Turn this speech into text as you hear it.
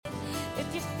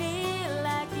you feel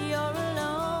like you're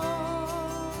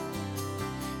alone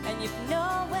and you've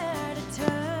nowhere to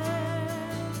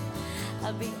turn,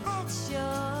 I'll be at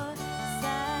your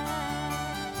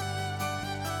side.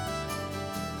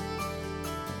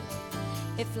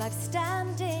 If life's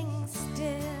standing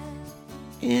still.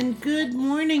 And good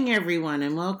morning, everyone,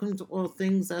 and welcome to All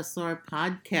Things SR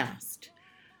Podcast.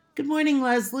 Good morning,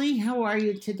 Leslie. How are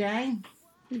you today?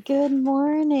 Good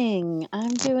morning.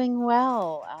 I'm doing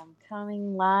well. I'm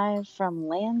coming live from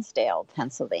Lansdale,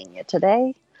 Pennsylvania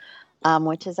today,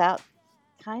 which is out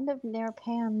kind of near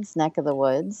Pam's neck of the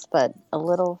woods, but a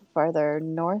little farther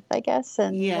north, I guess,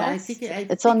 and Yeah, west.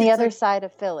 It's on the other side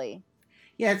of Philly.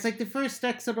 Yeah, it's like the first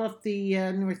exit off the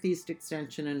Northeast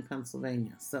Extension in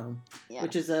Pennsylvania. So, Yes.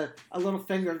 which is a little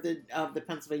finger of the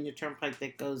Pennsylvania Turnpike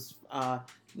that goes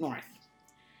north.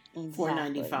 Exactly.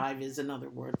 495 is another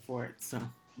word for it. So,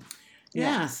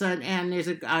 yeah. So, and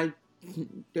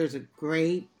there's a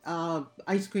great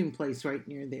ice cream place right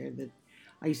near there that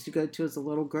I used to go to as a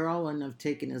little girl, and I've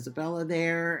taken Isabella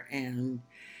there, and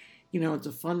it's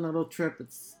a fun little trip.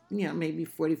 It's maybe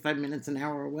 45 minutes, an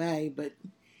hour away, but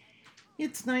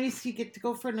it's nice. You get to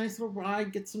go for a nice little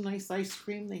ride, get some nice ice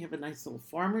cream. They have a nice little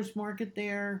farmer's market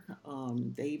there.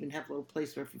 They even have a little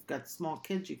place where if you've got small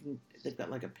kids, they've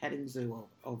got like a petting zoo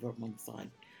over at one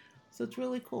side. So it's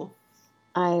really cool.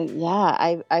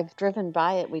 I've driven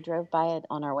by it. We drove by it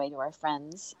on our way to our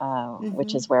friends,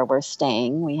 which is where we're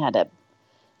staying. We had a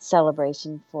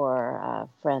celebration for a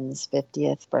friend's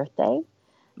 50th birthday,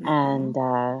 and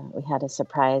we had a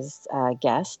surprise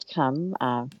guest come.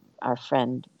 Our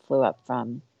friend flew up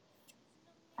from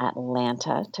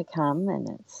Atlanta to come,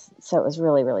 and so it was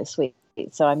really, really sweet.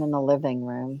 So I'm in the living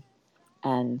room,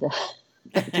 and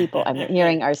the people I'm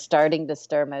hearing are starting to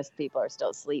stir. Most people are still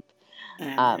asleep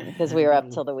because we were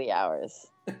up till the wee hours.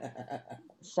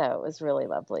 So it was really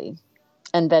lovely.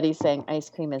 And Betty's saying ice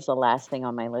cream is the last thing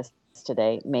on my list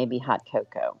today. Maybe hot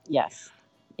cocoa. Yes.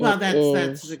 Well,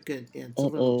 that's a good. It's a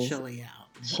little chilly out.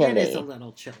 Chilly. It is a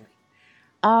little chilly.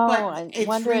 Oh, but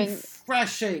it's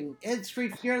refreshing.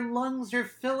 Your lungs are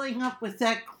filling up with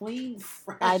that clean,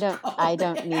 fresh. I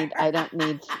don't need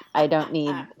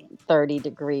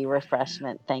 30-degree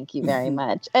refreshment. Thank you very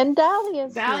much. And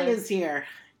Dahlia's here.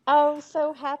 Oh,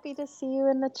 so happy to see you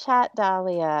in the chat,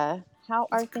 Dahlia. How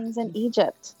are things in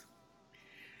Egypt?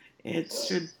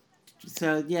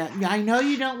 So yeah, I know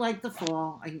you don't like the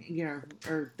fall,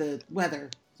 or the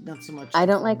weather. Not so much. I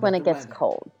don't like when it gets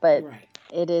cold, but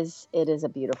it is a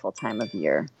beautiful time of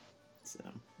year. So,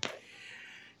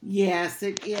 yes,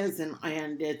 it is, and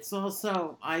it's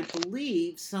also, I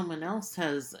believe, someone else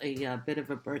has a bit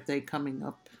of a birthday coming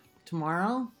up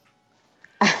tomorrow.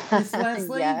 Miss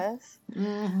Leslie? Yes,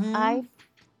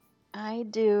 I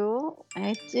do.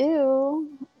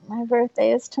 My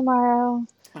birthday is tomorrow.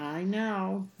 I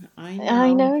know.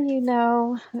 You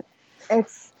know.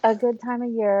 It's a good time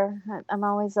of year. I'm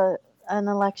always an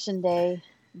election day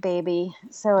baby,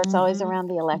 so it's always around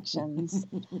the elections.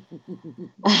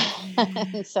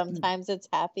 Sometimes it's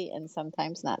happy and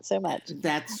sometimes not so much.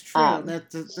 That's true.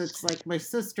 That's like my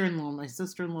sister-in-law. My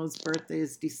sister-in-law's birthday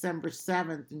is December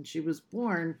 7th, and she was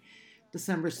born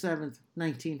December 7th,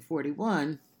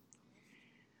 1941.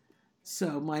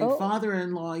 So my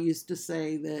father-in-law used to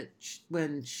say that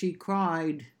when she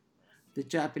cried, the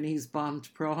Japanese bombed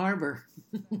Pearl Harbor.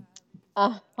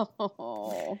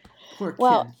 Oh. Poor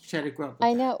kid. She had to grow up with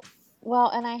I know. Well,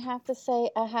 and I have to say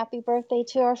a happy birthday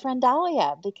to our friend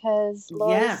Dahlia, because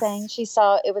Lori's saying she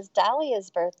saw it was Dahlia's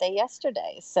birthday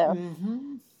yesterday. So,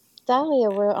 Dahlia,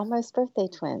 we're almost birthday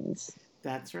twins.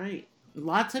 That's right.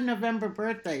 Lots of November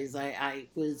birthdays. I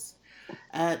was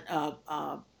at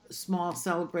a small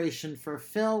celebration for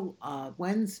Phil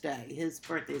Wednesday. His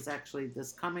birthday is actually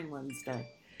this coming Wednesday.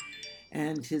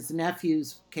 And his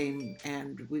nephews came,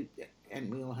 and we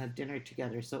all had dinner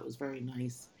together, so it was very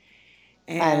nice.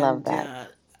 And, I love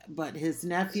that. But his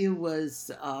nephew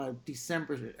was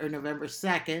November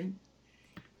 2nd.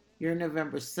 You're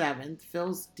November 7th.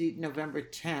 Phil's November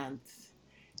 10th.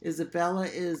 Isabella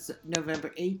is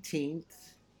November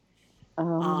 18th.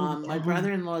 My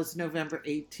brother-in-law is November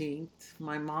 18th.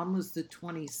 My mom was the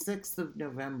 26th of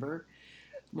November.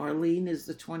 Marlene is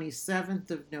the 27th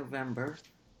of November.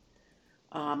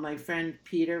 My friend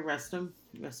Peter, rest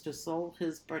his soul,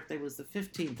 his birthday was the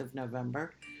 15th of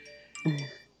November.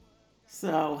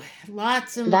 So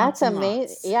lots and that's lots. That's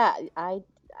amazing. Yeah,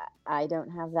 I don't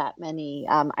have that many.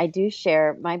 I do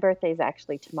share. My birthday is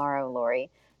actually tomorrow, Lori,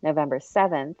 November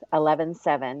 7th,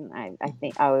 11/7. I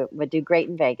think I would do great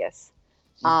in Vegas.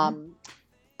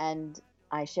 And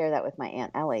I share that with my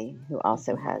Aunt Ellie, who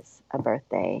also has a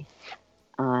birthday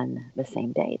on the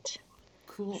same date.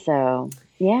 Cool. So,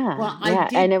 yeah, Well, yeah.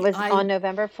 And it was on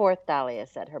November 4th, Dahlia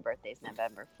said. Her birthday's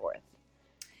November 4th.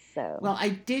 So, well, I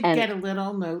did and get a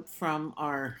little note from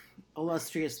our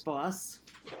illustrious boss.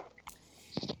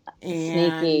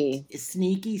 And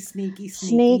sneaky.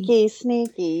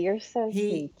 sneaky. You're so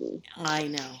He, sneaky. I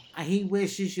know. He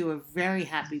wishes you a very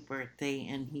happy birthday,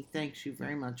 and he thanks you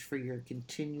very much for your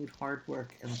continued hard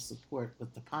work and support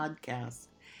with the podcast,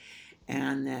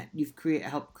 and that you've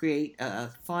helped create a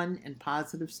fun and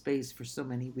positive space for so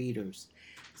many readers.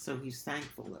 So he's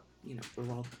thankful that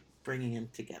we're all bringing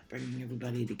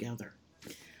everybody together.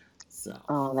 So.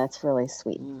 Oh, that's really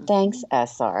sweet. Thanks,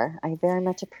 SR. I very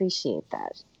much appreciate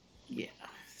that. Yeah.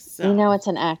 So, it's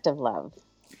an act of love.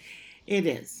 It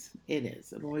is. It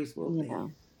always will be.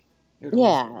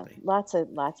 Yeah, lots of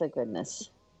goodness.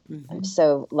 Mm-hmm. I'm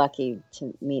so lucky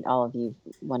to meet all of you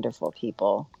wonderful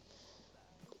people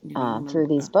through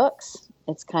these books.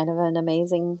 It's kind of an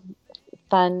amazing,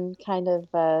 fun kind of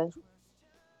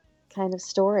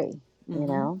story,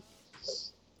 mm-hmm.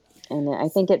 And I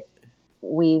think it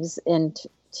weaves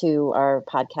into our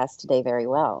podcast today very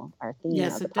well. Our theme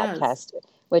of the podcast,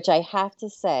 which I have to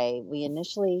say, we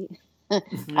initially,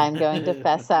 I'm going to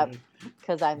fess up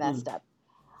because I messed up.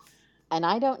 And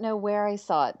I don't know where I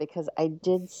saw it because I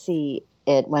did see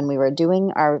it when we were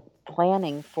doing our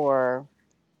planning for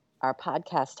our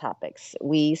podcast topics.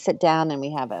 We sit down and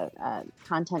we have a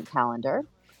content calendar.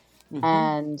 Mm-hmm.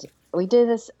 And we did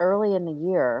this early in the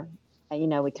year.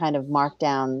 We kind of marked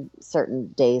down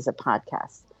certain days of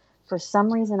podcasts. For some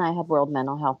reason, I had World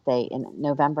Mental Health Day in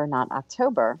November, not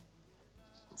October.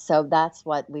 So that's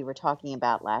what we were talking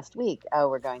about last week. Oh,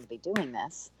 we're going to be doing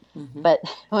this. Mm-hmm. But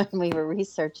when we were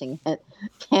researching it,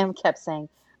 Pam kept saying,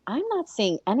 I'm not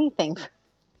seeing anything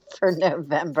for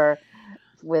November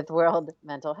with World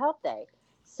Mental Health Day.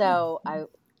 So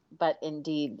but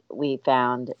indeed, we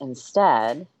found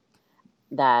instead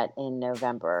that in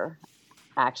November,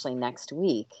 actually next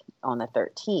week on the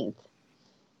 13th,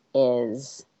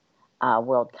 is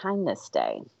World Kindness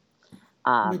Day.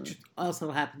 Which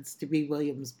also happens to be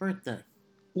William's birthday.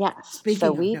 Yes. Speaking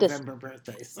of November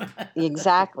birthdays.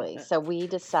 Exactly. So we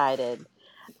decided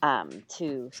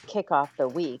to kick off the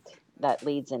week that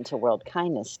leads into World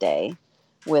Kindness Day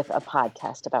with a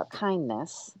podcast about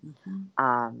kindness,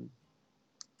 mm-hmm.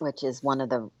 Which is one of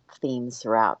the themes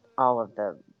throughout all of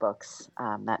the books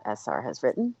that SR has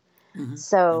written. Mm-hmm.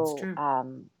 So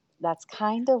that's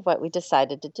kind of what we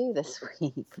decided to do this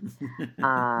week.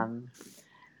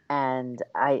 And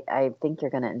I think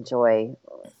you're going to enjoy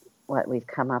what we've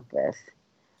come up with.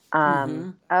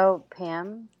 Oh,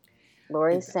 Pam,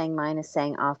 Lori's saying mine is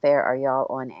saying off air. Are y'all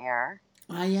on air?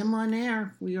 I am on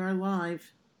air. We are live.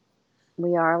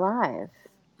 We are live.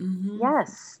 Mm-hmm.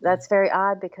 Yes, that's very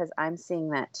odd because I'm seeing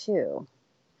that too.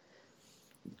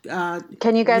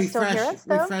 Can you guys still hear us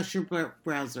though? Refresh your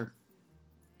browser.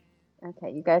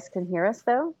 Okay, you guys can hear us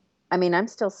though? I mean, I'm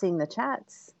still seeing the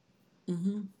chats.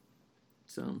 Mm-hmm.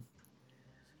 So,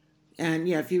 and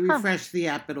yeah, if you refresh the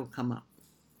app, it'll come up.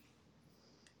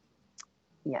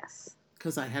 Yes.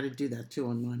 Because I had to do that too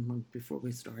on mine before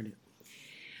we started.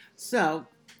 So,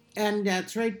 and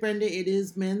that's right, Brenda, it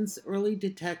is Men's Early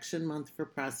Detection Month for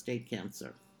prostate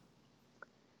cancer.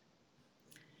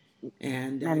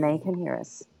 And they can hear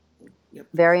us. Yep.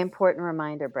 Very important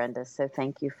reminder, Brenda, so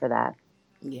thank you for that.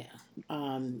 Yeah.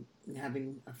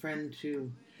 Having a friend who,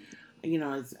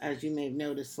 as you may have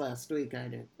noticed last week, I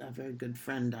had a very good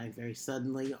friend die very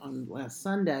suddenly on last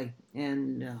Sunday,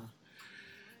 and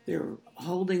they're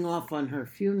holding off on her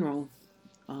funeral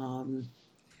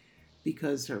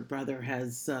because her brother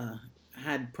has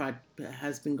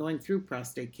been going through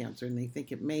prostate cancer, and they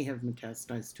think it may have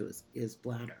metastasized to his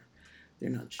bladder.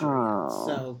 They're not sure yet.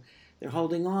 So they're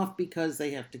holding off because they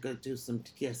have to go do some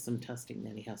testing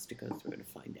that he has to go through to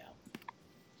find out.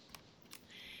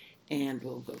 And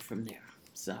we'll go from there.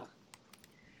 So,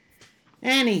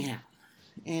 anyhow.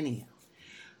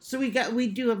 So we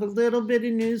do have a little bit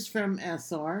of news from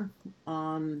SR.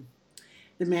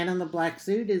 The Man in the Black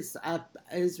Suit is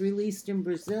released in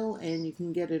Brazil, and you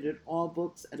can get it at All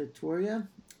Books Editoria.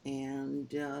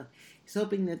 And he's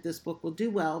hoping that this book will do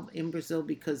well in Brazil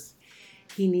because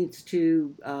he needs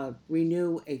to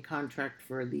renew a contract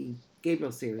for the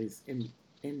Gabriel series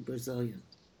in Brazilian.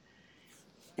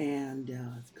 And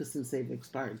because since they've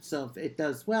expired. So if it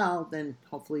does well, then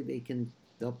hopefully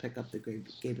they'll pick up the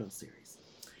Gabriel series.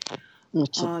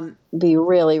 Which would be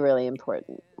really, really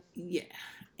important. Yeah.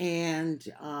 And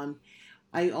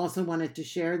I also wanted to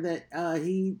share that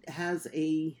he has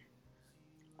a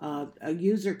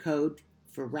user code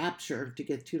for Rapture to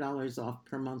get $2 off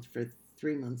per month for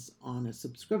 3 months on a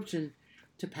subscription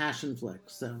to Passionflix.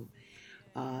 So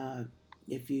Uh,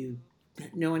 if you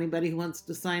know anybody who wants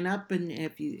to sign up, and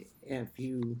if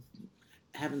you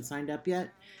haven't signed up yet,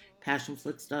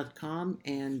 passionflix.com,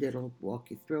 and it'll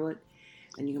walk you through it,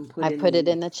 and you can put I in put it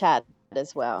in the chat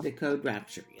as well. the code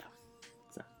Rapture. Yeah.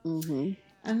 So,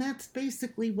 and that's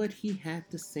basically what he had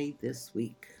to say this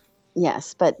week.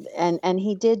 Yes, but and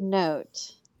he did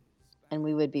note, and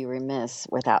we would be remiss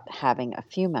without having a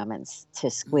few moments to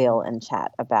squeal and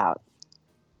chat about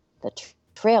the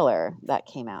trailer that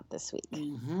came out this week.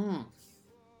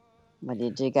 What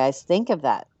did you guys think of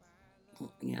that?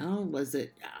 Was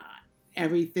it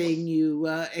everything you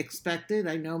expected?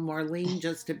 I know Marlene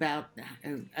just about,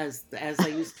 as I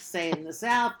used to say in the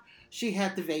South, she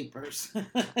had the vapors.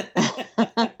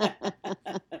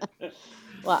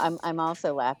 Well, I'm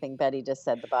also laughing. Betty just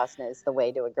said the boss knows the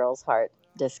way to a girl's heart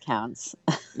discounts.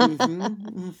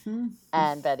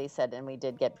 And Betty said, and we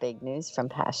did get big news from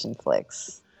Passion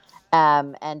Flix.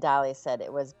 And Dolly said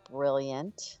it was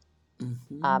brilliant.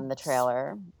 The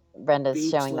trailer. Brenda's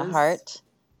showing the heart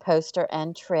poster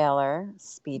and trailer.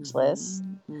 Speechless.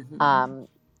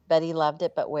 Betty loved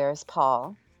it, but where's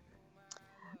Paul?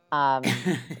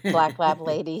 Black Lab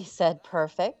Lady said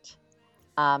perfect.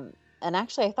 And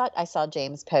actually, I thought I saw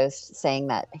James post saying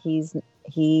that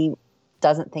he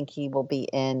doesn't think he will be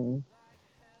in.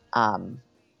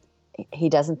 He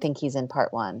doesn't think he's in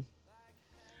part one.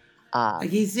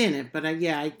 He's in it, but I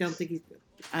don't think he's.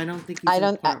 I don't think he's. I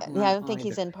don't think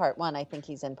he's in part one. I think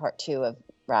he's in part two of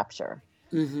Rapture.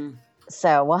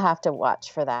 So we'll have to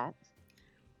watch for that.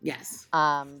 Yes.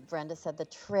 Brenda said the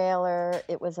trailer,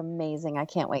 it was amazing. I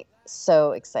can't wait.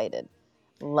 So excited.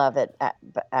 Love it.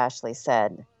 Ashley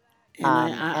said. And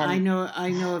I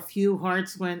know a few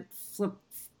hearts went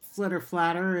flitter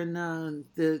flatter in the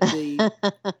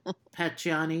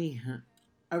Pacciani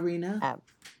arena.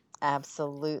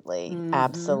 Absolutely.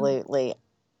 Absolutely.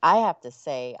 I have to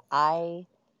say,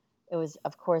 it was,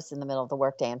 of course, in the middle of the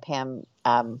workday, and Pam,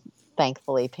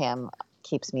 thankfully, Pam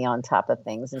keeps me on top of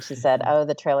things. And she said, oh,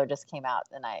 the trailer just came out,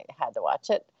 and I had to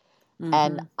watch it.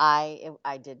 And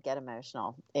I did get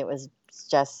emotional. It was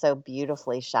just so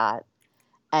beautifully shot.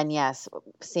 And yes,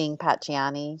 seeing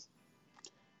Pacciani,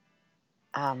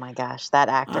 oh my gosh, that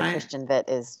actor, Christian Witt,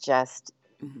 is just,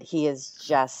 he is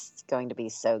just going to be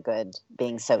so good,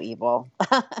 being so evil.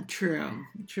 True.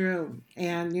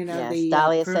 And, yes,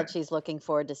 Dahlia said she's looking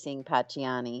forward to seeing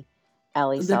Pacciani.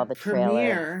 Ellie saw the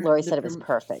trailer. Lori said it was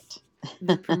perfect.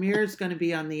 The premiere is going to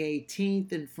be on the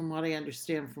 18th, and from what I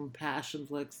understand from Passion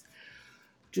Flix,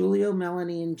 Julio,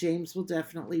 Melanie, and James will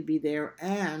definitely be there,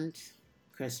 and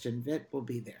Christian Witt will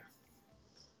be there.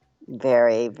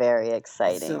 Very, very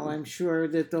exciting. So I'm sure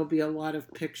that there'll be a lot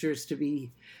of pictures to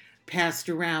be passed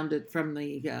around from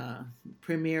the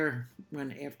premiere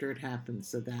after it happens.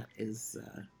 So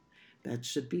that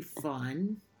should be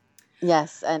fun.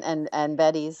 Yes, and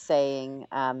Betty's saying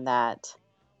that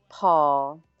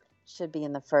Paul should be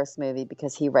in the first movie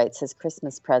because he writes his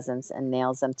Christmas presents and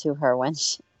mails them to her when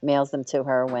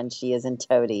she is in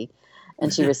toady,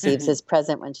 and she receives his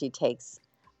present when she takes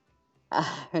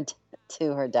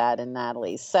to her dad and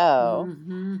Natalie. So,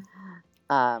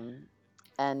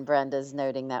 and Brenda's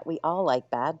noting that we all like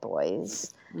bad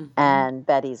boys, and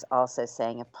Betty's also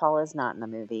saying if Paul is not in the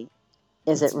movie,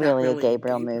 is it really a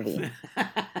Gabriel movie?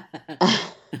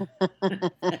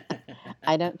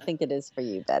 I don't think it is for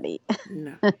you, Betty.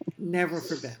 No, never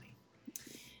for Betty.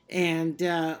 And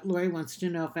Lori wants to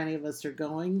know if any of us are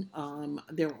going.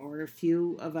 There are a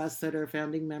few of us that are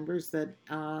founding members that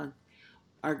are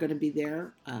going to be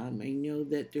there. I know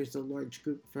that there's a large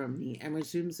group from the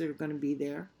Emersooms that are going to be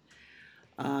there.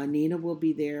 Nina will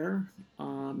be there.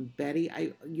 Betty,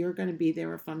 you're going to be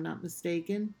there if I'm not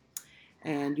mistaken.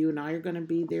 And you and I are going to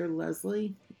be there,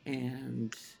 Leslie.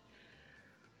 And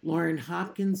Lauren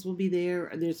Hopkins will be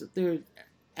there. There's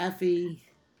Effie.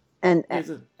 And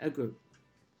there's a group.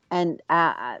 And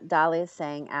Dolly is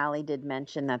saying Allie did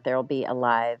mention that there will be a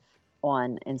live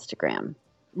on Instagram.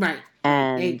 Right.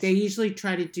 And they usually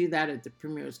try to do that at the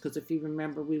premieres because if you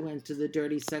remember, we went to the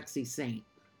Dirty Sexy Saint.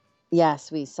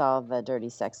 Yes, we saw the Dirty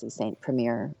Sexy Saint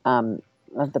premiere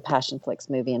of the Passion Flix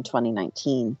movie in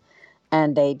 2019.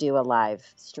 And they do a live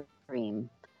stream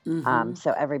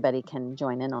so everybody can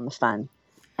join in on the fun.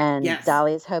 And yes.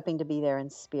 Dolly is hoping to be there in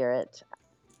spirit.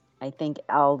 I think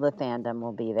all the fandom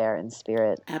will be there in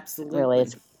spirit. Absolutely. Really,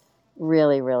 it's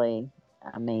really, really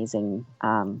amazing.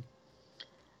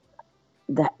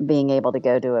 That being able to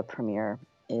go to a premiere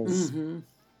is,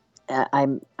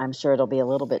 I'm sure it'll be a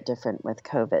little bit different with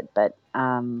COVID, but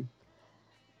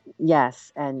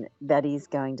yes. And Betty's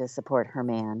going to support her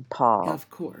man, Paul. Of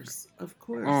course.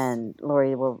 And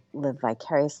Lori will live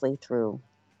vicariously through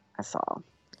us all.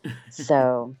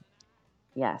 So,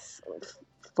 yes,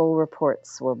 full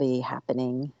reports will be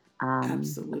happening.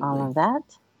 Absolutely. All of that.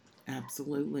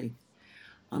 Absolutely.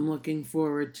 I'm looking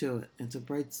forward to it. It's a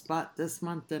bright spot this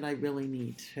month that I really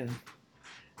need to.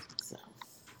 So.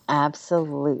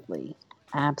 Absolutely.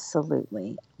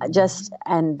 Absolutely. Mhm. Just,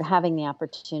 and having the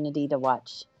opportunity to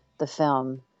watch the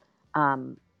film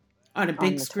On a on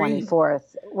big the screen.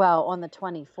 24th. Well, on the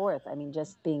 24th, I mean,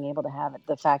 just being able to have it,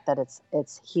 the fact that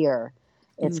it's here,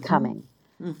 it's Mhm. coming,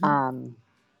 Mhm.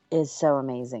 is so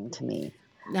amazing to me.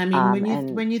 I mean,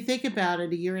 And when you think about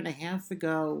it, a year and a half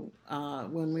ago,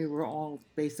 when we were all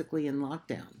basically in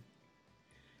lockdown,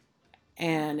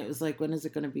 and it was like, when is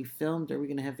it going to be filmed? Are we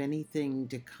going to have anything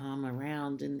to come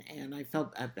around? And I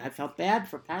felt bad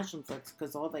for Passionflix,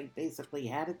 because all they basically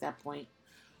had at that point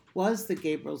was the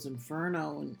Gabriel's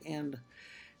Inferno, and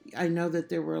I know that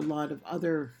there were a lot of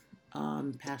other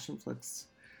Passionflix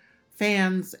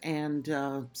fans and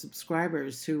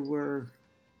subscribers who were,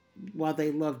 while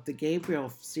they loved the Gabriel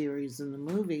series and the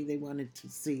movie, they wanted to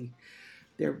see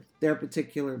their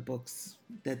particular books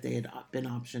that they had been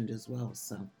optioned as well.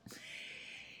 So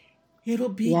it'll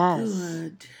be yes,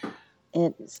 good.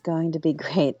 it's going to be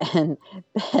great. And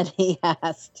Betty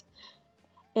asked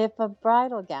if a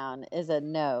bridal gown is a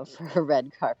no for a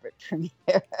red carpet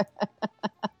premiere.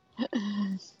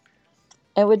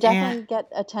 It would definitely And get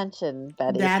attention,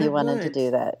 Betty, if that you it wanted to would.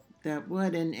 do that. That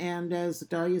would. And as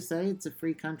Dahlia say, it's a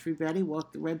free country, Betty.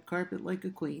 Walk the red carpet like a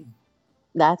queen.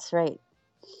 That's right.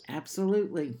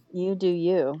 Absolutely. You do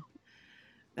you.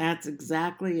 That's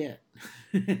exactly it.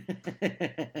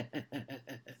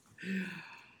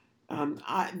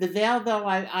 The veil, though,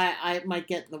 I might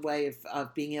get in the way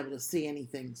of being able to see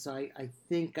anything. So I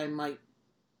think I might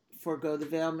forego the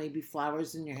veil. Maybe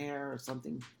flowers in your hair or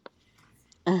something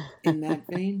in that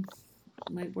vein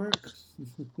might work.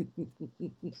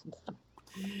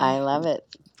 I love it.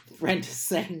 Brent is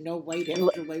saying no white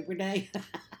after Labor Day.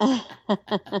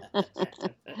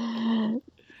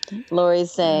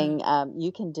 Lori's saying,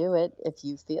 you can do it if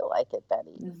you feel like it,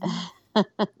 Betty.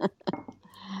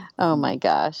 Oh my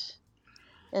gosh.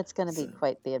 It's going to be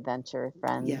quite the adventure,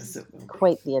 friends. Yes, it will.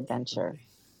 Quite the adventure.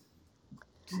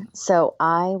 So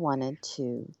I wanted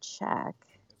to check,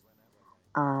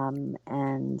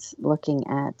 and looking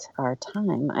at our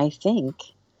time, I think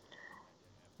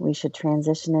we should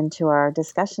transition into our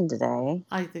discussion today.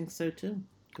 I think so too,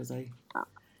 because I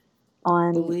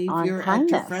believe you're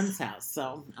kindness. At your friend's house,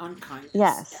 so on kindness.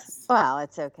 Yes. Well,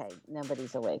 it's okay.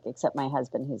 Nobody's awake except my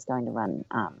husband, who's going to run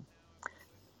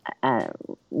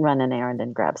an errand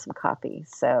and grab some coffee.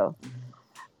 So,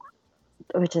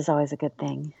 which is always a good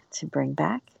thing to bring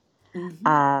back.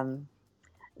 Mm-hmm.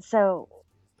 So,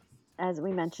 as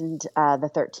we mentioned, the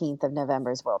 13th of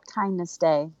November is World Kindness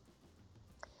Day.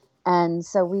 And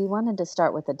so we wanted to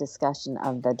start with a discussion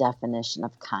of the definition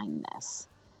of kindness.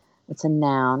 It's a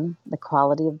noun, the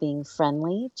quality of being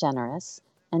friendly, generous,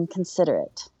 and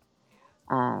considerate.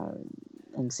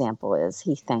 Example is,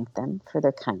 he thanked them for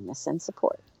their kindness and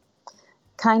support.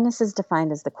 Kindness is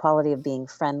defined as the quality of being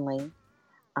friendly,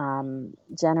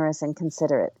 generous, and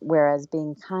considerate, whereas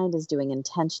being kind is doing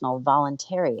intentional,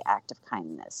 voluntary act of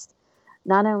kindness.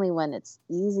 Not only when it's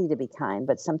easy to be kind,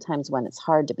 but sometimes when it's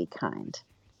hard to be kind.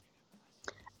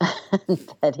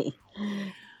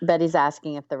 Betty's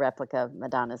asking if the replica of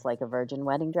Madonna's Like a Virgin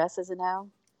wedding dress is a no.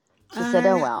 She said,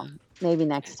 oh, well, maybe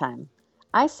next time.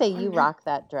 I say you rock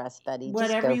that dress, Betty.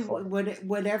 Whatever Just go for it.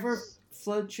 Whatever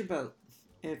floats your boat.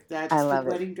 If that's the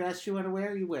wedding dress you want to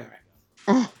wear, you wear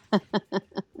it.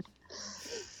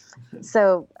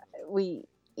 So we,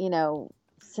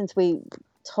 since we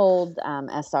told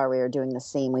SR we were doing the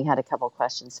scene, we had a couple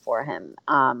questions for him.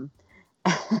 And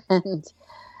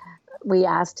we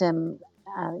asked him,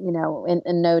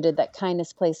 and noted that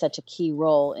kindness plays such a key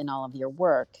role in all of your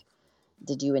work.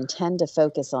 Did you intend to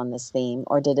focus on this theme,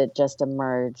 or did it just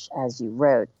emerge as you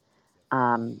wrote?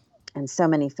 And so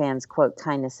many fans quote,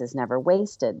 kindness is never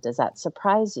wasted. Does that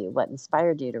surprise you? What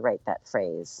inspired you to write that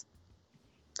phrase?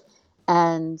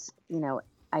 And,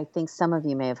 I think some of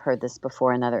you may have heard this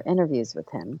before in other interviews with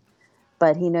him,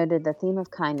 but he noted the theme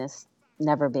of kindness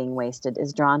never being wasted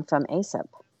is drawn from Aesop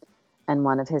and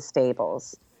one of his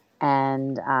fables.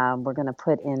 And we're going to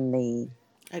put in the...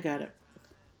 I got it.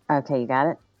 Okay, you got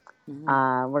it?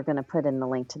 Mm-hmm. We're going to put in the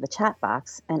link to the chat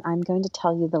box, and I'm going to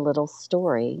tell you the little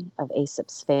story of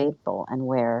Aesop's fable and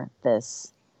where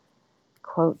this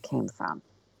quote came from.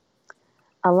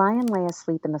 A lion lay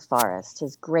asleep in the forest,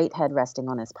 his great head resting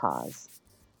on his paws.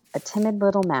 A timid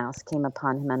little mouse came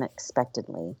upon him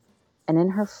unexpectedly, and in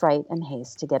her fright and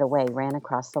haste to get away ran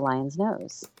across the lion's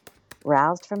nose.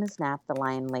 Roused from his nap, the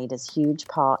lion laid his huge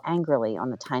paw angrily on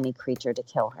the tiny creature to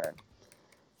kill her.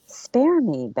 "Spare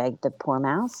me," begged the poor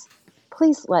mouse.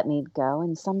 "Please let me go,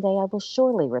 and some day I will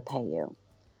surely repay you."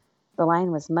 The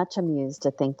lion was much amused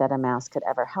to think that a mouse could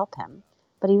ever help him,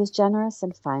 but he was generous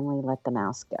and finally let the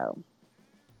mouse go.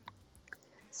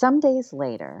 Some days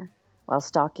later, while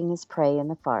stalking his prey in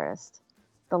the forest,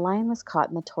 the lion was caught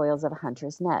in the toils of a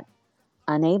hunter's net.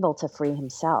 Unable to free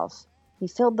himself, he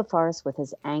filled the forest with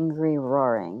his angry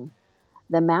roaring.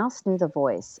 The mouse knew the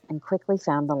voice and quickly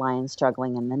found the lion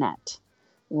struggling in the net.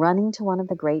 Running to one of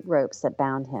the great ropes that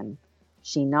bound him,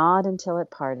 she gnawed until it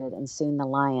parted, and soon the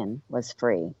lion was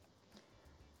free.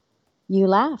 "You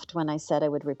laughed when I said I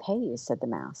would repay you," said the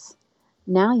mouse.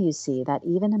 "Now you see that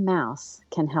even a mouse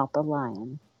can help a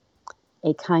lion.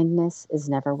 A kindness is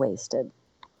never wasted."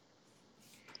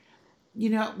 You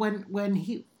know,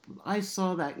 I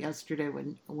saw that yesterday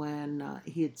when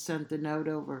he had sent the note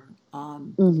over.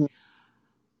 Mm-hmm.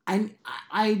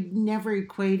 I never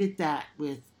equated that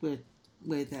with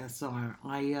SR.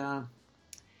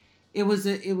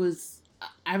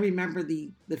 I remember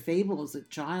the fable as a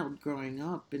child growing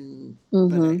up, and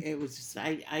Mm-hmm. it was just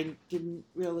I didn't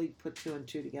really put two and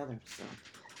two together. So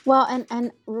Well,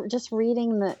 and just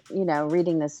reading the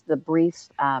brief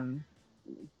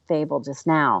fable just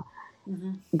now,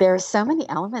 mm-hmm. there are so many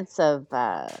elements of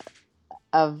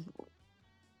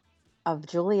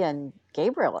Julia and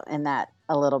Gabriel in that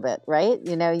a little bit, right?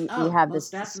 You Oh, have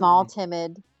most this small, definitely.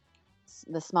 timid,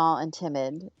 the small and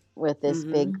timid with this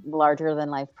big, Mm-hmm. larger than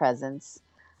life presence.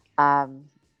 Um,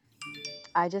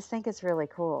 I just think it's really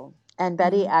cool. And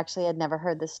Betty Mm-hmm. actually had never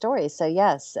heard this story, so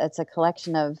yes, it's a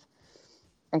collection of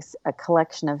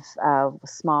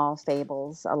small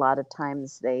fables. A lot of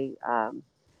times they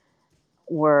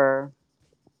were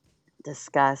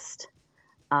discussed,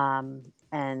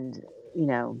 and you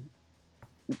know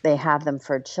they have them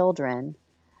for children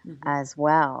Mm-hmm. as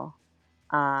well.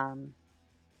 Um,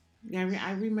 Yeah,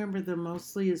 I remember them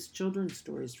mostly as children's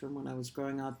stories from when I was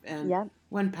growing up, and yep.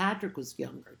 when Patrick was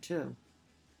younger too.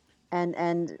 And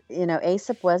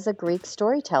Aesop was a Greek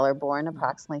storyteller born Mm-hmm.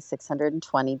 approximately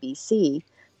 620 BC.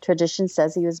 Tradition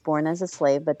says he was born as a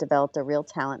slave but developed a real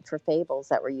talent for fables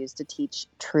that were used to teach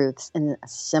truths in a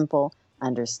simple,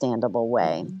 understandable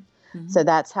way. Mm-hmm. Mm-hmm. So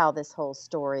that's how this whole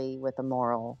story with a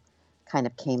moral kind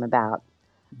of came about,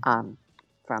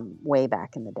 from way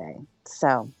back in the day.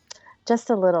 So just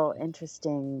a little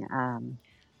interesting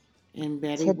And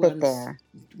Betty tidbit wants there.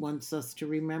 wants us to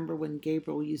remember when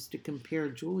Gabriel used to compare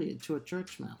Julia to a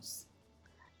church mouse.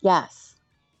 Yes,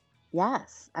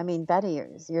 yes. I mean, Betty,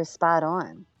 you're spot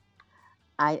on.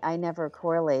 I never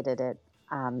correlated it.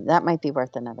 That might be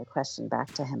worth another question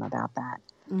back to him about that.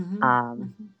 Mm-hmm. Um,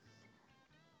 Mm-hmm.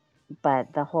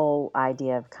 but the whole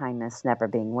idea of kindness never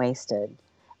being wasted,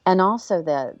 and also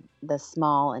the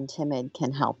small and timid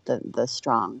can help the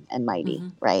strong and mighty, Mm-hmm.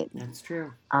 right? That's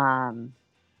true. Um,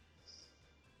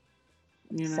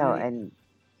 You so know, and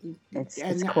it's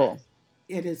and cool.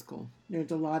 it is cool.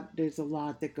 There's a lot. There's a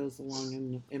lot that goes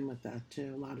along in with that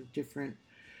too. A lot of different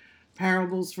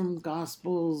parables from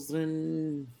gospels,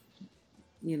 and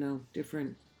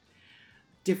different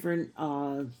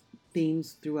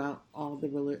themes throughout all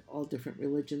different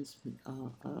religions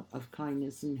of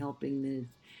kindness and helping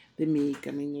the meek.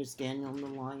 I mean, there's Daniel and the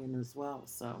lion as well.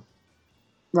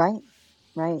 Right,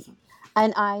 right. So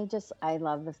And I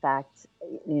love the fact,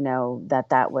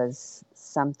 that was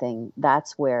something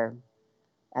that's where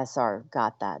SR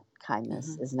got that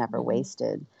kindness is mm-hmm, never mm-hmm.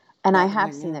 wasted. And I That I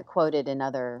have seen know. it quoted in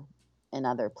other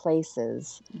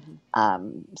places.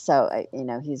 Mm-hmm. So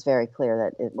he's very clear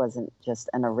that it wasn't just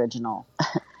an original,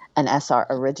 an SR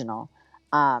original,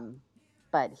 um,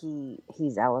 but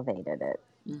he's elevated it,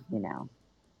 Mm-hmm. you know,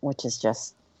 which is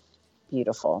just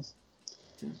beautiful.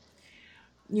 So,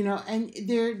 and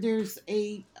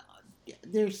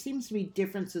there seems to be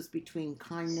differences between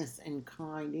kindness and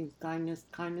kind. And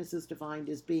kindness is defined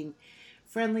as being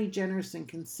friendly, generous, and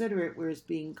considerate, whereas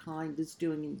being kind is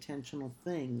doing intentional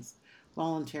things,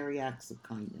 voluntary acts of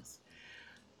kindness.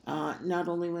 Not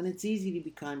only when it's easy to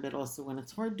be kind, but also when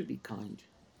it's hard to be kind.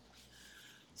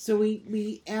 So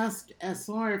we asked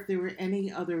SR if there were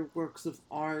any other works of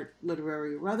art,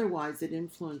 literary or otherwise, that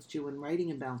influenced you in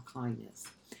writing about kindness.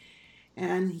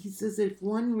 And he says if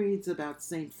one reads about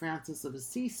St. Francis of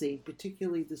Assisi,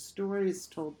 particularly the stories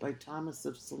told by Thomas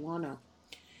of Solano,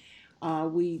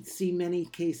 we see many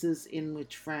cases in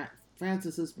which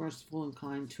Francis is merciful and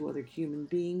kind to other human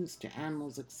beings, to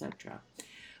animals, etc.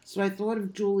 So I thought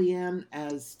of Julianne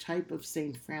as type of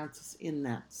St. Francis in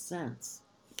that sense.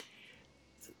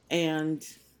 And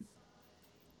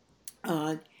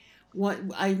what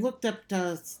I looked up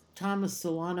Thomas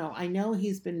Solano, I know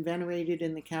he's been venerated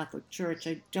in the Catholic Church.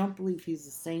 I don't believe he's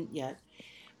a saint yet,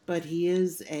 but he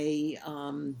is a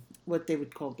what they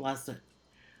would call blessed.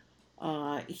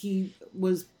 He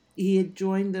had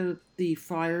joined the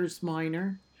Friars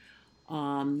Minor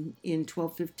in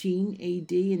 1215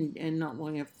 A.D. and not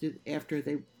long after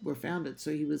they were founded.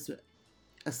 So he was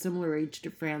a similar age to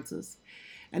Francis,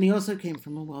 and he also came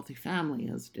from a wealthy family,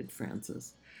 as did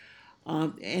Francis.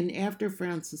 And after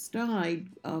Francis died,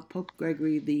 Pope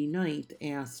Gregory IX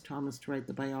asked Thomas to write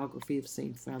the biography of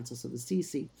Saint Francis of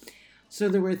Assisi. So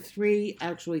there were three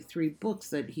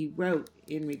books that he wrote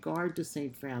in regard to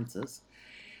Saint Francis.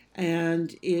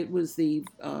 And it was the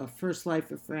First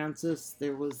Life of Francis.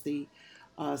 There was the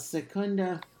Vita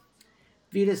Secunda,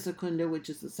 which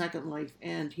is the second life.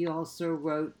 And he also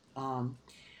wrote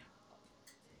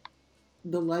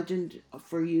the legend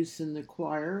for use in the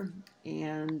choir,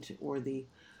 or the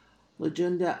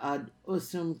Legenda ad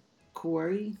Usum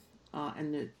Cori,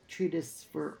 and the treatise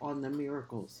on the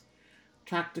miracles,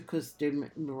 Tractatus de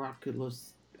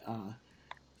Miraculus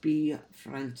B.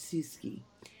 Francisci,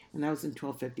 and that was in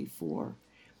 1254.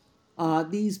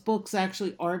 These books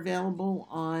actually are available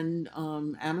on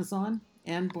Amazon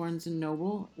and Barnes and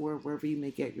Noble, or wherever you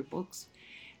may get your books.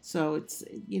 So it's,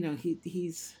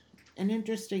 he's an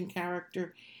interesting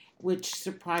character, which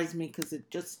surprised me because it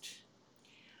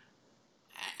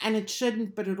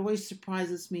shouldn't, but it always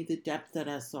surprises me the depth that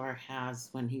SR has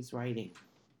when he's writing,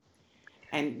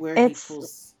 and where he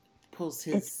pulls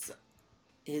his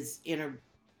inner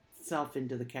self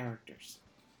into the characters.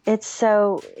 It's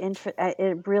so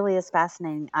it really is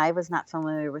fascinating. I was not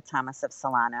familiar with Thomas of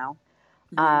Solano,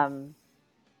 and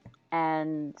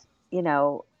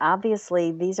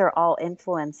obviously these are all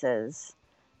influences.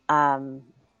 And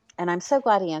I'm so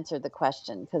glad he answered the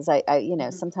question, because I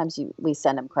sometimes we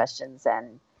send him questions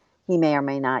and he may or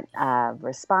may not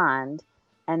respond.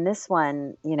 And this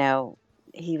one,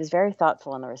 he was very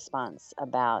thoughtful in the response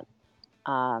about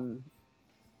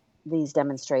these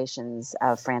demonstrations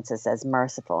of Francis as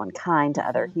merciful and kind to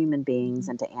other human beings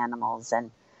and to animals.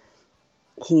 And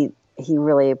he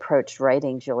really approached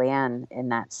writing Julian in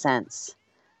that sense,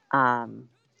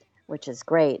 which is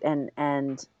great. And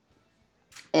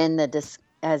in the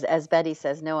as Betty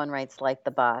says, no one writes like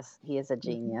the boss. He is a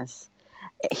genius.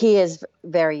 He is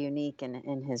very unique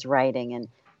in his writing,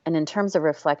 and in terms of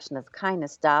reflection of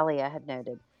kindness, Dahlia had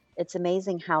noted, it's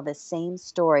amazing how this same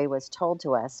story was told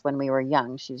to us when we were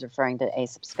young. She's referring to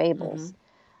Aesop's fables.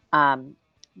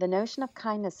 The notion of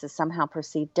kindness is somehow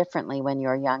perceived differently when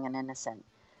you're young and innocent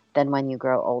than when you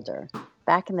grow older.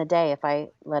 Back in the day, if I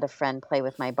let a friend play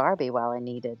with my Barbie while I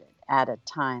needed it at the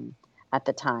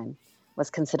time, was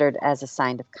considered as a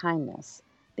sign of kindness.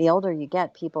 The older you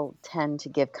get, people tend to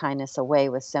give kindness away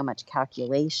with so much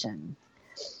calculation.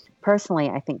 Personally,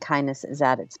 I think kindness is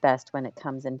at its best when it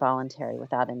comes involuntary,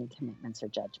 without any commitments or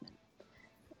judgment.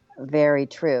 Very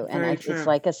true. It's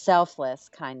like a selfless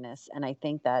kindness, and I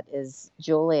think that is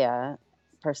Julia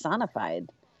personified.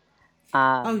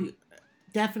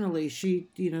 Definitely. She,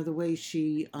 the way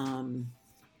she and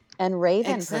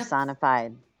Raven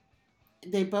personified.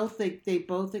 They both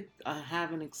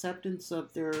have an acceptance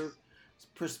of their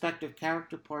prospective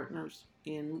character partners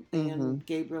in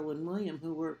Gabriel and William,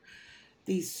 who were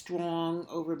these strong,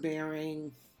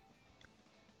 overbearing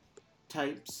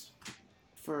types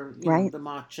for the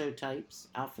macho types,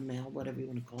 alpha male, whatever you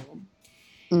want to call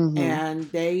them. And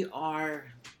they are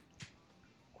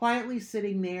quietly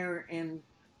sitting there and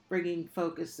bringing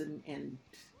focus and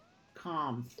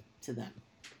calm to them,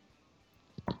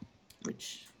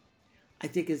 which I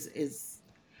think is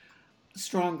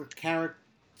stronger character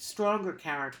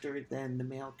than the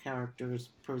male characters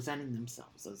presenting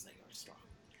themselves as they are strong.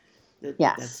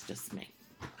 Yes. That's just me.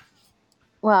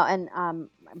 Well, and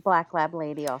Black Lab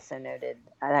Lady also noted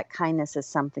that kindness is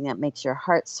something that makes your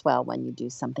heart swell when you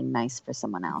do something nice for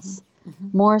someone else,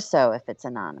 more so if it's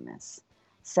anonymous.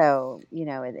 So,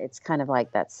 it's kind of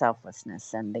like that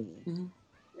selflessness and the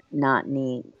not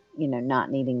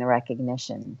needing the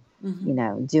recognition.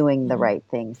 Doing the right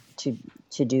thing to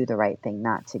do the right thing,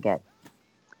 not to get,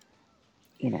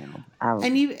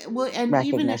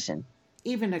 recognition.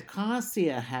 Even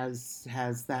Acacia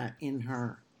has that in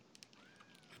her,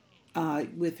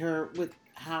 with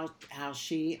how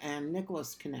she and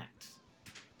Nicholas connect.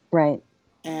 Right.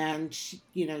 And she,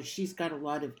 she's got a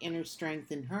lot of inner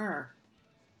strength in her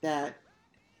that,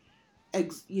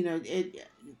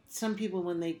 some people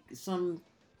when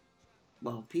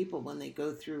they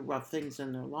go through rough things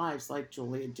in their lives, like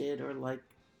Julia did, or like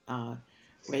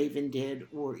Raven did,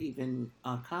 or even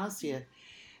Cassia,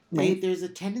 there's a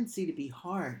tendency to be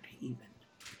hard, even.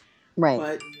 Right.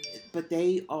 But but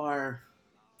they are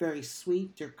very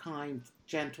sweet. They're kind,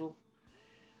 gentle,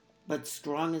 but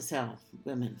strong as hell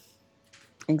women.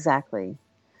 Exactly.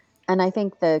 And I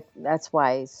think that that's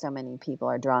why so many people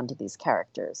are drawn to these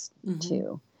characters Mm-hmm.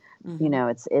 too.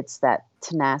 Mm-hmm. It's that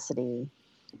tenacity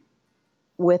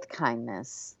with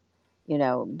kindness,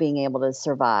 being able to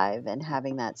survive and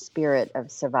having that spirit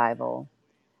of survival,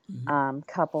 Mm-hmm.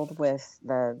 coupled with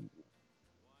the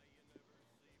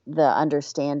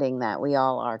understanding that we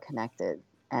all are connected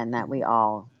and that we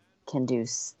all can do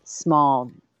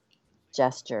small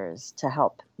gestures to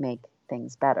help make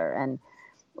things better. And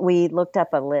we looked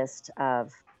up a list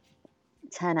of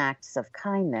 10 acts of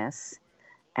kindness,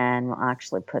 and we'll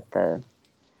actually put the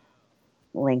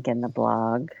link in the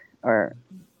blog, or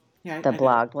Yeah, the I got it.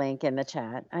 blog link in the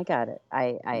chat. I got it.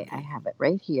 I Okay. have it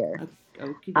right here.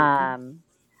 Okie dokie.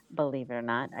 Believe it or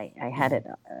not, I had it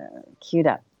queued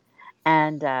up.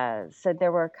 And so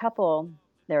there were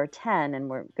 10, and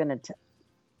we're going to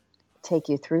take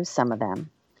you through some of them.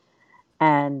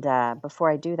 And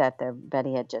before I do that, though,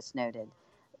 Betty had just noted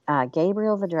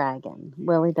Gabriel the dragon,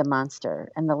 Willie the monster,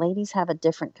 and the ladies have a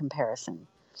different comparison.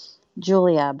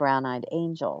 Julia, brown-eyed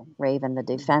angel, Raven the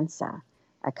defensa,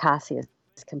 Acacia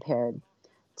is compared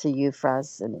to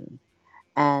Euphrosyne.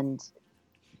 And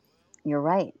you're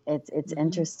right. It's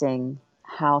interesting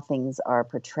how things are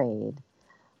portrayed.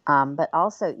 But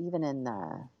also even in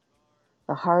the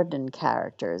hardened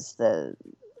characters, the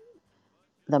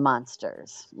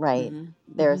monsters, right?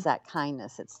 There's that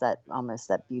kindness. It's that almost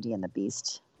that Beauty and the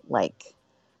Beast like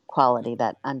quality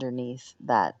that underneath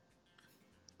that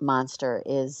monster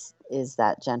is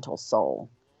that gentle soul.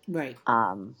 Right.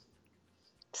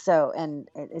 So, and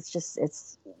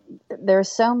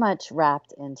there's so much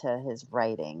wrapped into his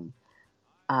writing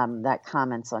that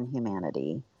comments on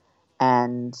humanity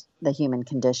and the human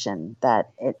condition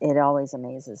that it always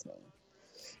amazes me.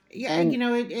 Yeah, And, it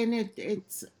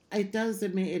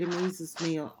amazes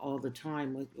me all the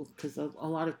time, because a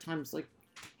lot of times, like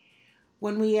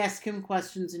when we ask him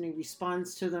questions and he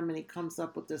responds to them and he comes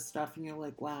up with this stuff, and you're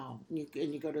like, wow, and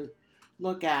you go to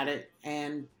look at it,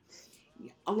 and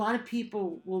a lot of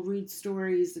people will read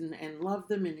stories and love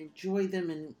them and enjoy them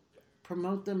and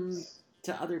promote them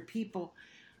to other people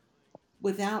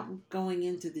without going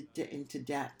into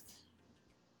depth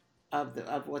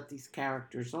of what these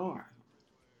characters are,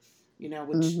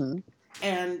 which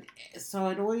and so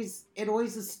it always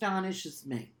astonishes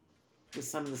me with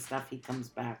some of the stuff he comes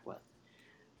back with.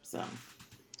 So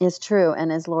it's true,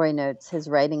 and as Lori notes, his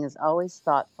writing is always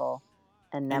thoughtful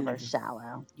and never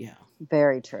shallow. Yeah,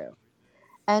 very true.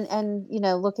 And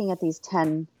looking at these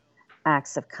 10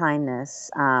 acts of kindness,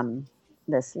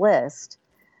 this list,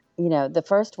 the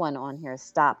first one on here is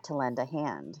stop to lend a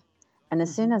hand. And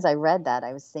as soon as I read that,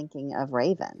 I was thinking of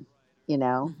Raven.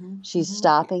 She's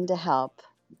stopping to help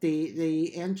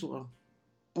the Angelo,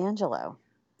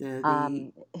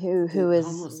 who is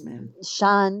homeless man,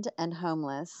 shunned and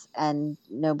homeless, and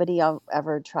nobody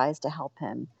ever tries to help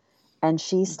him, and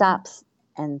she stops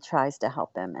and tries to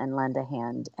help him and lend a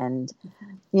hand. And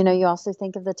you also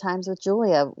think of the times with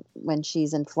Julia when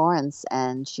she's in Florence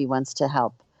and she wants to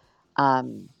help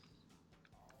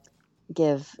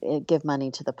give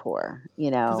money to the poor,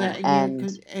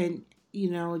 and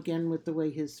again, with the way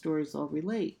his stories all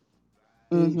relate,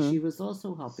 she was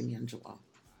also helping Angelo.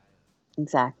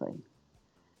 Exactly.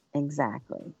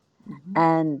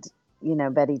 And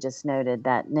Betty just noted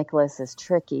that Nicholas is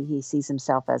tricky. He sees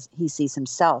himself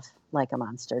like a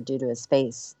monster due to his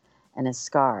face and his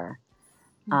scar,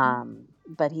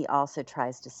 but he also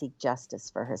tries to seek justice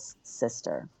for his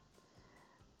sister.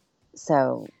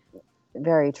 So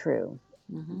very true.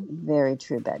 Very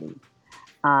true, Betty.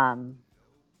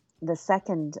 The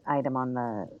second item on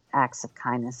the acts of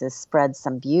kindness is spread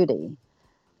some beauty.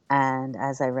 And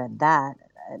as I read that,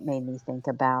 it made me think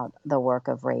about the work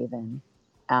of Raven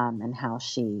and how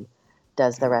she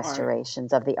does the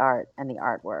restorations of the art and the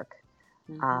artwork.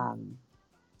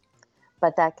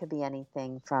 But that could be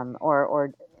anything from,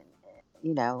 or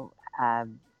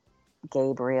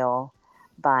Gabriel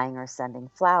buying or sending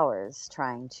flowers,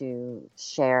 trying to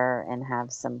share and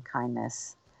have some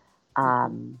kindness.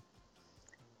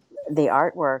 The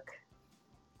artwork,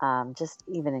 just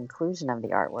even inclusion of the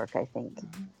artwork, I think,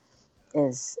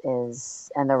 is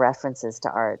and the references to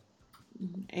art.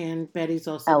 And Betty's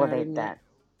also elevate that.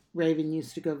 Raven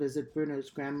used to go visit Bruno's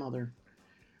grandmother,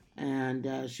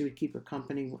 and she would keep her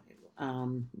company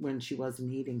when she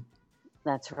wasn't eating.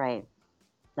 That's right.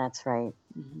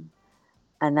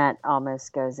 And that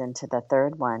almost goes into the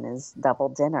third one, is double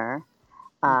dinner.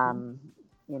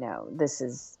 This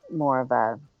is more of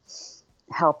a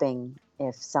helping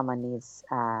if someone needs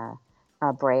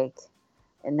a break.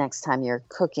 And next time you're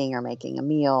cooking or making a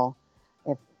meal,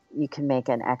 if you can make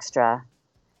an extra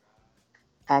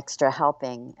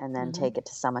helping and then Mm-hmm. take it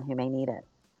to someone who may need it.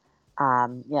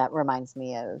 Yeah, it reminds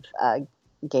me of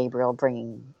Gabriel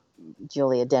bringing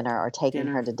Julia dinner or taking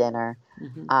her Dinner. to dinner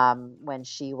Mm-hmm. when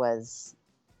she was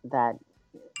that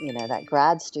that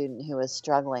grad student who was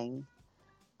struggling,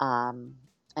 and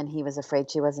he was afraid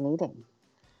she wasn't eating.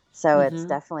 So it's Mm-hmm.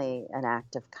 definitely an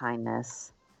act of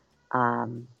kindness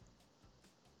um,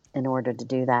 in order to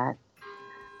do that.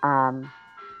 Um,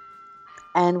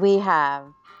 and we have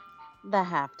the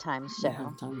halftime The show.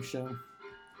 halftime show.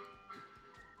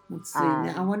 Let's see. Now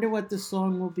I Um, wonder what the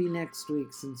song will be next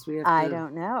week, since we have I to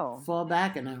don't know. fall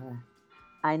back an hour.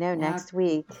 I know We'll have, next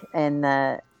week, and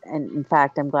in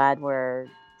fact, I'm glad we're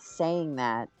saying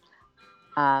that.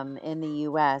 In the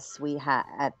U.S., we have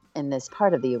in this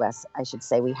part of the U.S., I should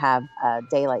say, we have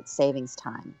daylight savings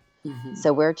time, mm-hmm.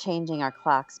 so we're changing our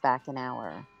clocks back an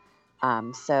hour.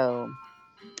 So,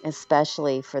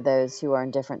 especially for those who are in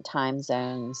different time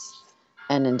zones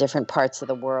and in different parts of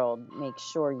the world, make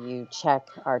sure you check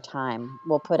our time.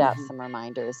 We'll put out Mm-hmm. some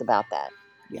reminders about that.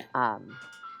 Yeah.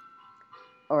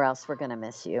 Or else we're going to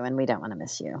miss you, and we don't want to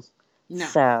miss you. No.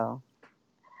 So,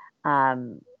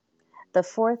 the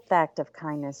fourth act of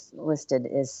kindness listed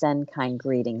is send kind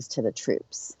greetings to the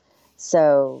troops.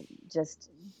 So, just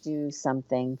do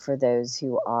something for those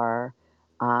who are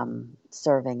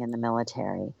serving in the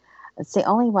military. It's the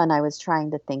only one I was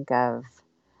trying to think of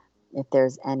if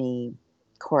there's any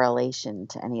correlation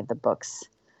to any of the books.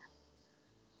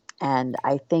 And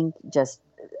I think just,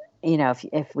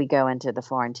 if we go into the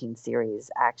Florentine series,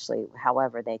 actually,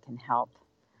 however they can help.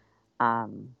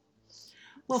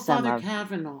 Well, Some Father of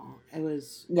Kavanaugh, it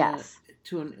was Yes.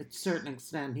 to a certain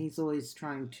extent, he's always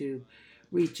trying to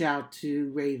reach out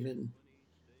to Raven,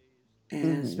 and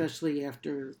Mm-hmm. especially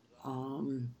after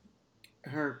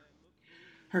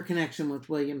her connection with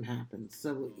William happens.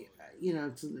 So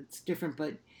it's different,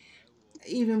 but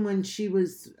even when she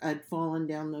had fallen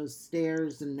down those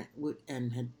stairs and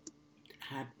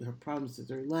had her problems with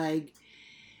her leg,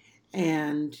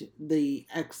 and the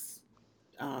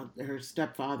her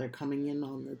stepfather coming in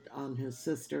on his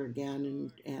sister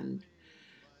again, and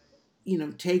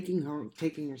taking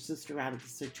her sister out of the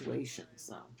situation.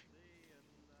 So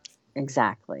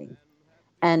Exactly.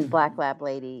 And Black mm-hmm. Lab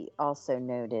Lady also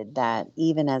noted that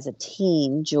even as a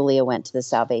teen, Julia went to the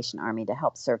Salvation Army to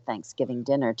help serve Thanksgiving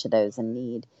dinner to those in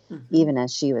need, Mm-hmm. even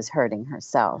as she was hurting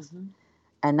herself. Mm-hmm.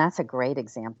 And that's a great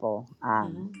example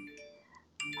Mm-hmm.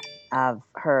 of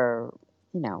her,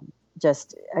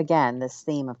 just again, this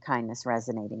theme of kindness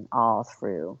resonating all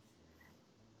through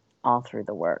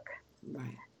the work.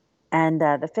 Right. And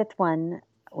the fifth one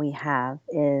we have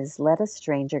is let a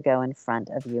stranger go in front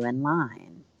of you in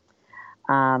line.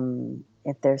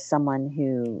 If there's someone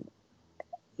who,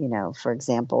 for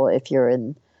example, if you're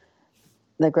in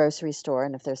the grocery store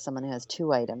and if there's someone who has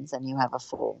 2 items and you have a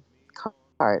full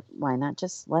cart, why not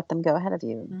just let them go ahead of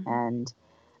you Mm-hmm. and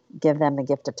give them the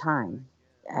gift of time?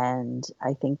 And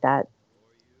I think that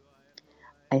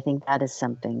is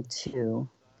something too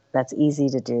that's easy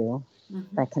to do,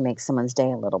 Mm-hmm. that can make someone's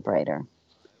day a little brighter.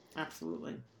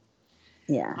 Absolutely.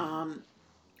 Yeah.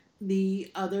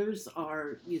 The others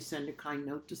are you send a kind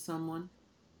note to someone.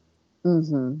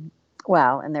 Mm-hmm.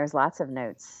 Well, and there's lots of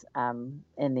notes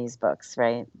in these books,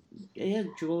 right? Yeah,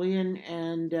 Julian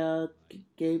and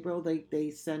Gabriel, they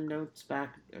send notes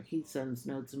back. Or he sends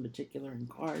notes in particular in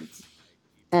cards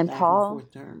And back and Paul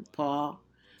forth to her.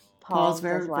 Paul's does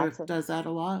very lots of. does that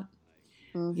a lot.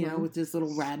 Mm-hmm. With his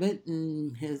little rabbit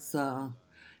and his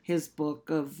book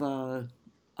of the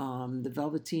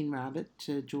Velveteen Rabbit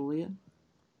to Julia,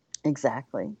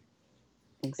 Exactly.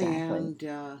 and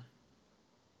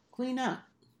clean up.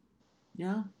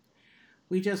 Yeah,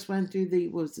 we just went through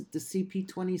was it the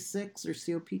CP26 or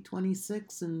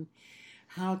COP26, and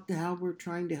how we're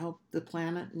trying to help the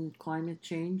planet and climate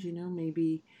change.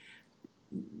 Maybe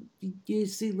you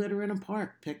see litter in a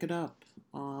park, pick it up.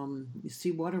 You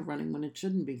see water running when it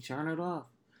shouldn't be, turn it off.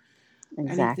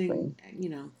 Exactly.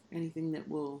 Anything that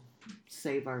will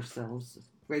save ourselves.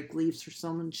 Rake leaves for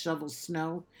someone, shovel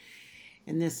snow.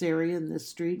 In this area, in this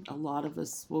street, a lot of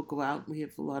us will go out. We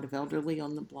have a lot of elderly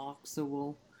on the block, so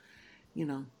we'll, you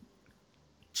know,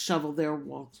 shovel their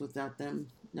walks without them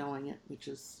knowing it, which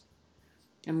is.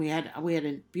 And we had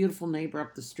a beautiful neighbor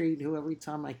up the street who every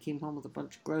time I came home with a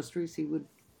bunch of groceries, he would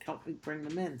help me bring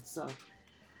them in. So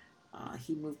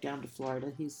he moved down to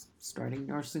Florida. He's starting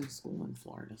nursing school in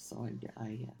Florida, so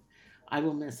I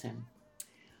will miss him.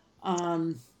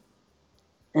 Um,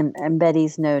 And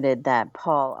Betty's noted that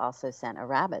Paul also sent a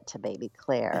rabbit to baby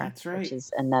Claire, That's right. which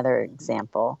is another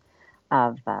example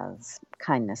of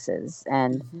kindnesses.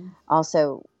 And Mm-hmm.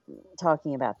 also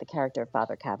talking about the character of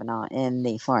Father Kavanaugh in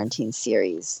the Florentine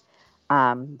series,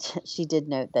 she did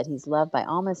note that he's loved by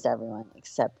almost everyone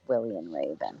except Willie and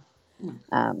Raven.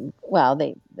 Well,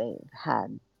 they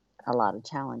had a lot of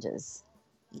challenges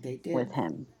They did. with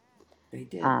him. They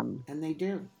did. And they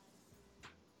do.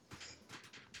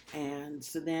 And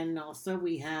so then also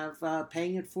we have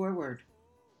Paying It Forward.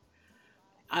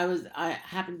 I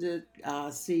happened to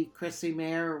see Chrissy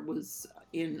Mayer was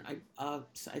in I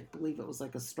believe it was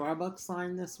like a Starbucks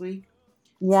sign this week.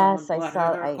 Yes, Someone I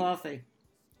bought saw. her coffee.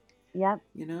 Yep.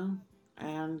 You know,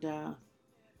 and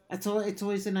it's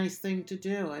always a nice thing to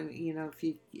do. I mean, you know,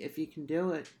 if you can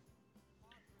do it.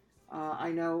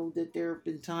 I know that there have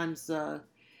been times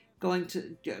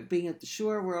being at the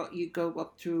shore where you go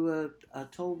up to a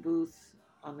toll booth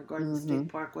on the Garden State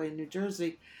Parkway in New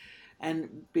Jersey,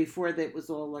 and before that was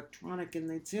all electronic, and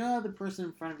they'd say, "Oh, the person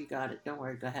in front of you got it. Don't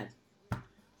worry, go ahead."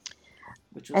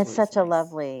 It's such a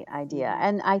lovely idea,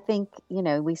 and I think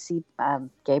we see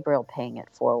Gabriel paying it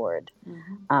forward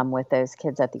with those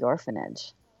kids at the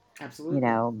orphanage. Absolutely,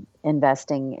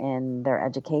 investing in their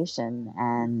education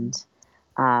and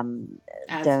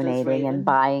donating and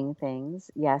buying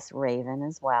things. Yes, Raven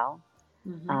as well.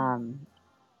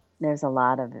 There's a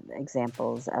lot of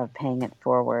examples of paying it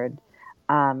forward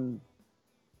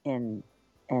in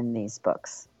these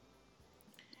books.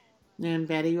 And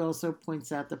Betty also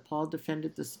points out that Paul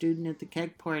defended the student at the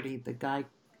keg party.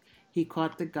 He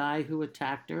caught the guy who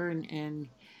attacked her and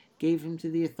gave him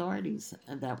to the authorities,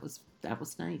 and that was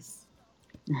nice.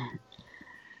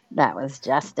 That was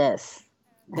justice.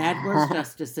 That was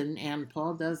justice, and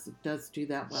Paul does do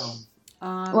that well.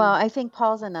 Well, I think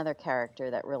Paul's another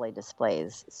character that really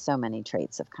displays so many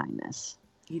traits of kindness.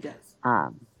 He does.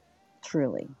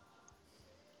 Truly.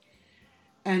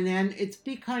 And then it's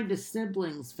be kind to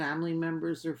siblings, family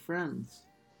members, or friends.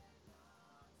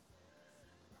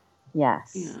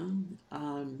 Yes.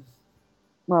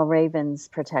 Well, Raven's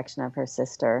protection of her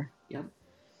sister. Yep.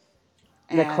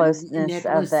 The closeness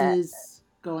Nicholas of that. is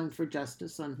going for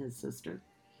justice on his sister.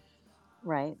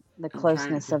 Right. The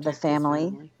closeness of the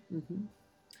family.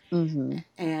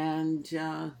 And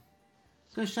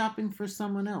go shopping for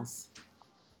someone else.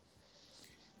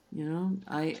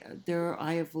 I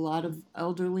have a lot of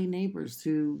elderly neighbors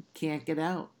who can't get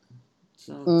out,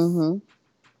 so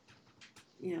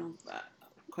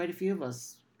quite a few of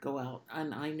us go out,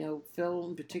 and I know Phil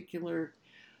in particular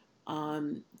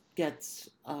gets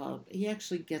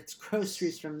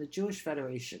groceries from the Jewish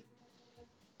Federation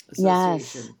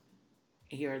Association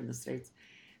here in the States,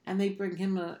 and they bring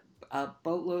him a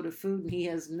boatload of food, and he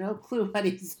has no clue what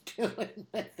he's doing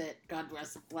with it. God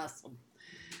rest and bless him.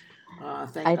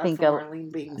 Thank God for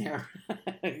Marlene being there.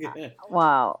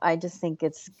 Wow, I just think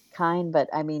it's kind, but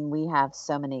I mean, we have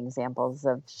so many examples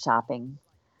of shopping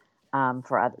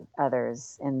for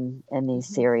others in these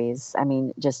series. I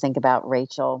mean, just think about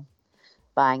Rachel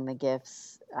buying the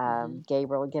gifts,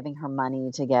 Gabriel giving her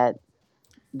money to get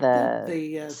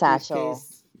the satchel,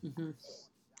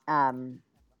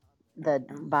 the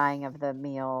buying of the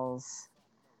meals,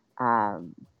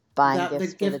 buying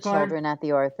gifts for the children at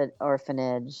the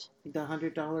orphanage. The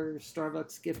 $100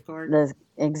 Starbucks gift card.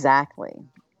 Exactly.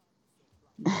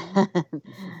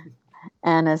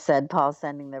 Anna said Paul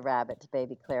sending the rabbit to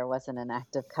baby Claire wasn't an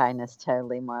act of kindness,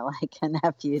 totally more like a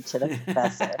nephew to the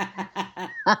professor.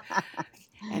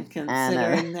 And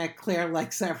considering that Claire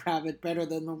likes that rabbit better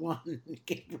than the one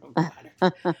Gabriel got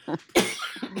her.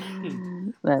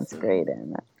 That's great,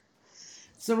 Anna.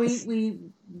 So we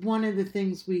one of the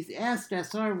things we asked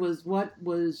SR was, what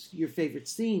was your favorite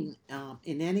scene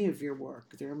in any of your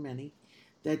work? There are many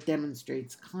that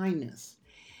demonstrates kindness.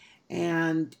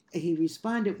 And he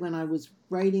responded, when I was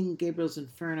writing Gabriel's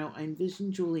Inferno, I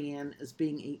envisioned Julianne as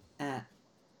being a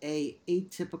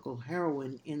atypical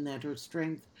heroine in that her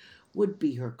strength would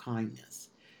be her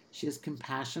kindness. She has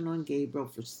compassion on Gabriel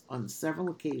on several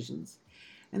occasions,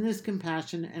 and this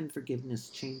compassion and forgiveness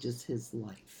changes his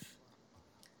life.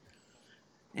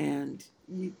 And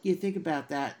you think about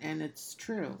that, and it's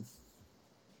true.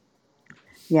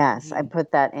 Yes, I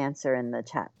put that answer in the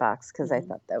chat box because I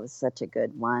thought that was such a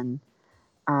good one.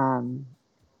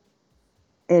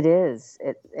 It is.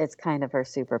 It's kind of her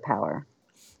superpower.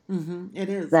 It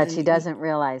is. That she doesn't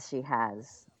realize she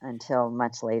has until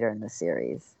much later in the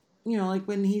series. Like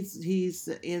when he's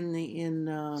in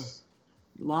the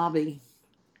lobby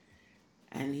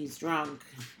and he's drunk.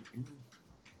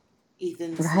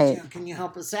 Ethan says, can you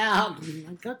help us out? And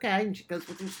I'm like, okay. And she goes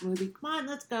with her smoothie. Come on,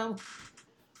 let's go.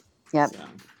 Yep. So,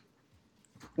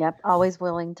 Yep. Always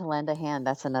willing to lend a hand.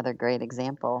 That's another great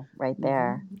example right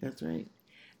there. that's right.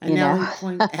 And You know,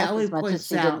 Ellie as much as points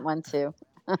she didn't out, want to.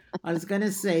 I was going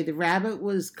to say the rabbit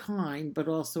was kind, but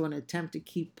also an attempt to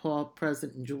keep Paul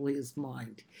present in Julia's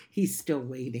mind. He's still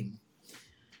waiting.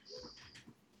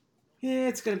 Yeah,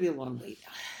 it's going to be a long wait.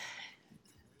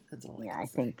 That's all Yeah, I can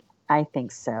say. I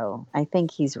think so. I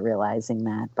think he's realizing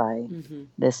that by Mm-hmm.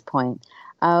 this point.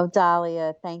 Oh,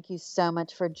 Dahlia, thank you so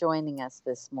much for joining us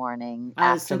this morning,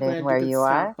 I was so afternoon, glad you where could you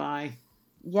stop are. by.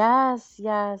 Yes,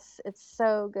 yes. It's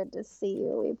so good to see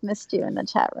you. We've missed you in the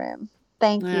chat room.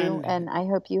 Thank you. And And I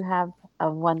hope you have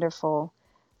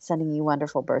sending you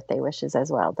wonderful birthday wishes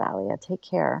as well, Dahlia. Take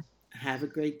care. have a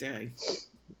great day.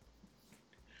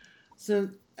 So,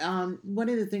 one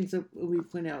of the things that we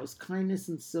point out is kindness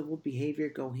and civil behavior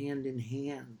go hand in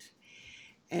hand.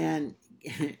 And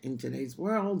in today's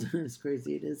world, as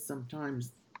crazy it is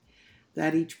sometimes,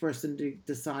 that each person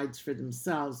decides for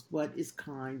themselves what is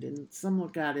kind. And some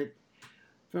look at it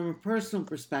from a personal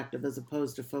perspective as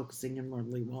opposed to focusing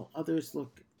inwardly, while others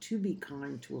look to be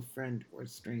kind to a friend or a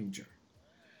stranger.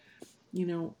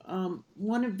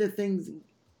 One of the things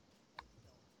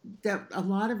that a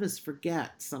lot of us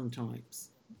forget sometimes,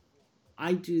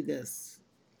 I do this,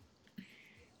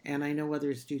 and I know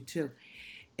others do too,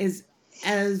 is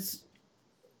as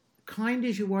kind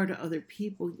as you are to other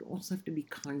people, you also have to be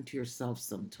kind to yourself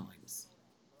sometimes.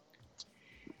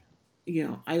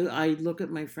 I look at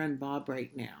my friend Bob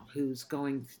right now, who's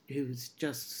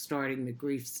just starting the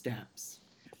grief steps.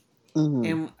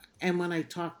 Hmm. And when I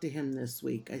talked to him this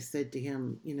week, I said to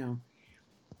him,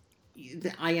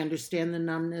 I understand the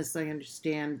numbness, I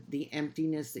understand the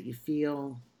emptiness that you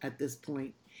feel at this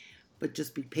point, but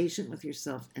just be patient with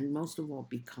yourself, and most of all,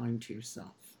 be kind to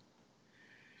yourself.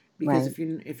 Because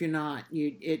Right. if you're not,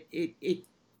 it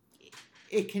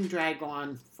can drag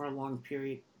on for long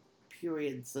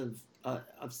periods of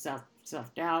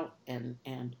self doubt,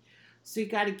 and so you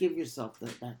got to give yourself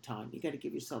that time. You got to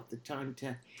give yourself the time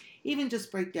to even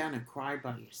just break down and cry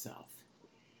by yourself.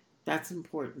 That's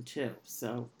important too.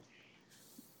 So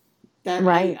that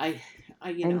Right. I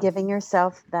And giving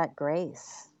yourself that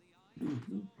grace,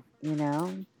 mhm. you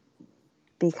know,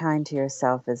 be kind to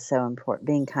yourself is so important.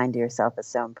 Being kind to yourself is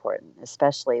so important,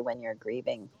 especially when you're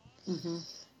grieving. Mm-hmm.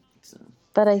 So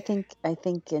But I think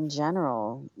in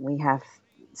general,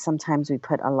 sometimes we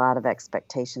put a lot of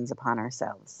expectations upon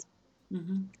ourselves,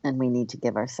 mm-hmm. and we need to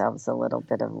give ourselves a little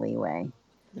bit of leeway.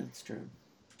 That's true.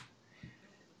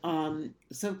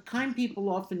 So kind people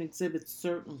often exhibit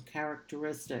certain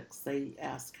characteristics. They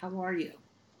ask, "How are you?"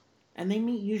 and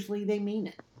usually they mean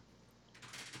it.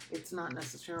 It's not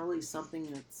necessarily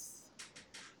something that's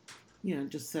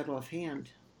just said offhand.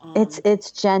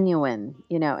 It's genuine,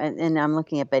 and I'm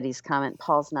looking at Betty's comment.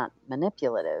 Paul's not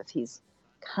manipulative. He's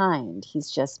kind.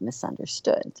 He's just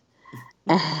misunderstood.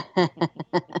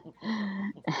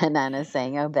 And Anna's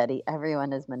saying, "Oh, Betty,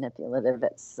 everyone is manipulative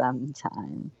at some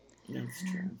time." That's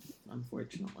true.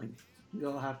 Unfortunately, we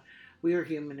all have. We are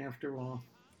human after all.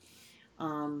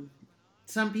 Um,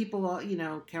 some people,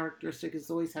 characteristic is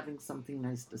always having something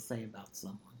nice to say about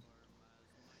someone.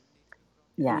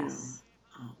 You know, Yes.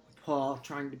 Paul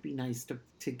trying to be nice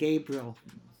to Gabriel,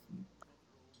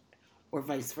 or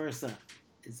vice versa,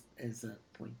 is a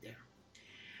point there.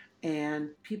 And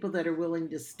people that are willing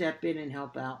to step in and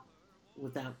help out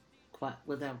without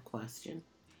without question,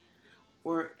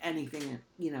 or anything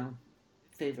that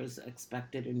favors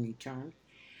expected in return.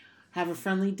 Have a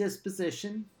friendly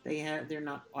disposition. They're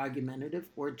not argumentative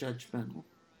or judgmental,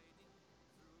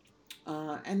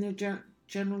 and they're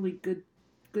generally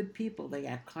good people. They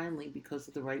act kindly because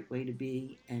of the right way to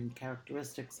be and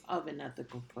characteristics of an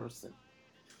ethical person.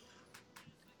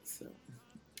 So,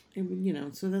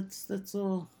 so that's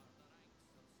all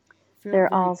They're very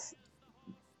all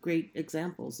great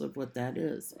examples of what that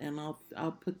is, and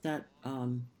I'll put that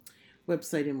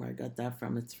website in where I got that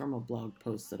from. It's from a blog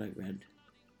post that I read.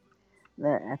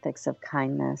 the ethics of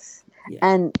kindness. Yeah.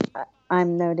 And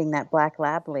I'm noting that Black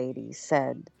Lab Lady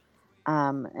said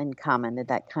and commented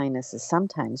that kindness is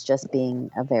sometimes just being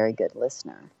a very good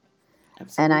listener.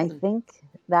 Absolutely. And I think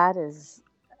that is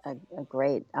a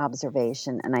great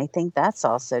observation. And I think that's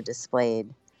also displayed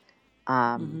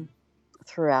mm-hmm.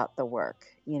 throughout the work.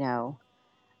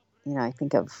 I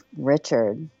think of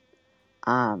Richard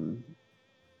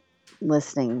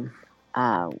listening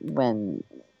when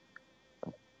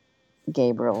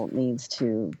Gabriel needs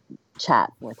to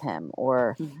chat with him,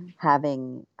 or Mm-hmm.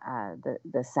 having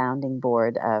the sounding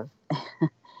board of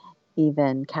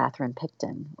even Catherine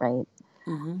Picton, right?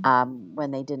 Mm-hmm.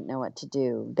 When they didn't know what to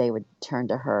do, they would turn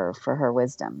to her for her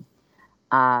wisdom.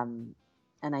 Um,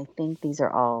 And I think these are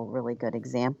all really good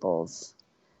examples.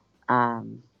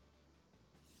 Um,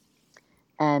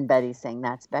 and Betty's saying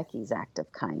that's Becky's act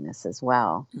of kindness as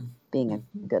well, being a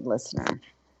good listener.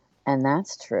 And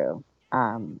that's true.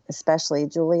 Especially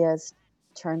Julia's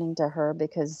turning to her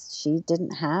because she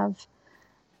didn't have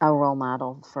a role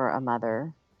model for a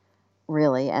mother,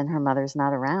 really, and her mother's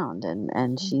not around,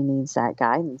 and she needs that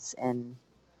guidance. And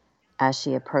as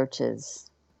she approaches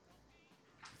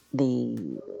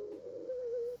the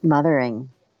mothering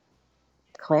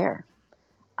Claire.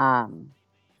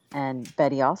 And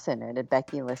Betty also noted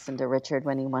Becky listened to Richard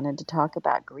when he wanted to talk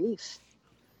about grief.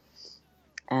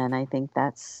 And I think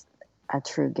that's a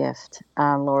true gift.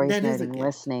 Lori's noting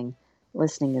listening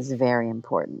is very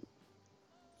important.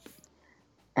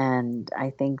 And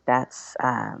I think that's,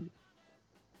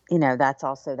 that's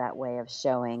also that way of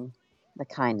showing the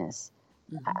kindness.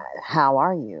 How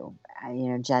are you?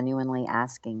 Genuinely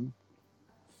asking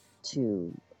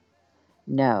to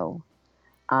know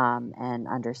and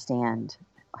understand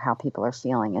how people are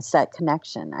feeling. It's that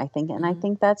connection, I think. And I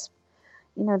think that's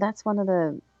one of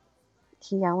the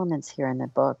key elements here in the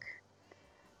book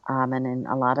and in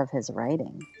a lot of his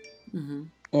writing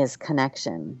is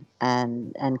connection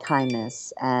and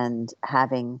kindness and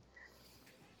having,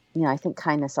 I think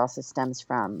kindness also stems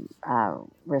from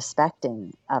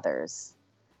respecting others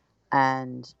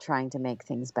and trying to make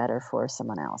things better for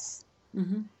someone else.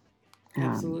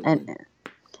 Absolutely. And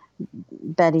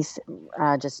Betty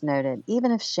just noted,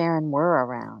 even if Sharon were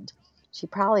around, she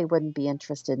probably wouldn't be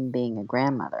interested in being a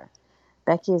grandmother.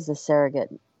 Becky is the surrogate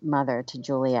mother to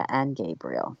Julia and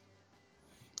Gabriel.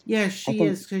 Yeah, she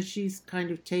is, because she's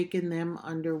kind of taken them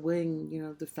under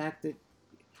wing. The fact that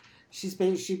she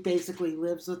basically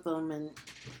lives with them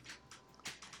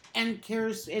and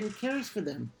cares for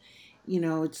them.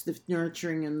 It's the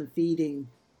nurturing and the feeding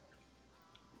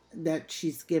that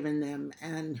she's given them,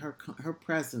 and her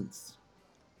presence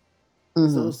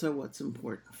is also what's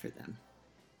important for them.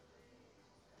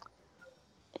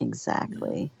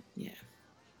 Exactly. Yeah.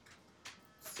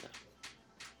 So.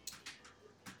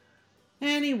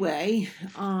 Anyway,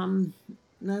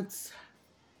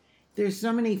 there's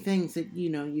so many things that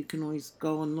you can always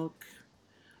go and look.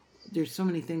 There's so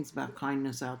many things about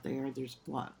kindness out there. There's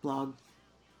blog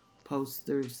posts.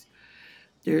 There's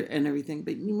and everything.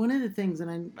 But one of the things,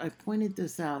 and I pointed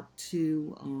this out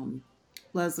to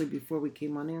Leslie before we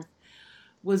came on air,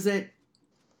 was that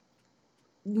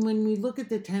when we look at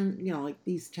the 10, like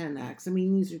these 10 acts, I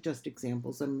mean, these are just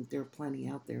examples. I mean, there are plenty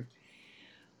out there.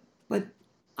 But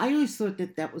I always thought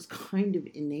that was kind of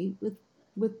innate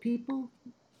with people.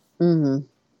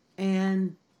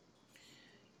 And,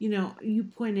 you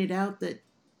pointed out that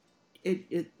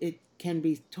it can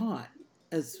be taught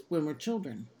as when we're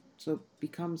children. So it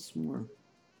becomes more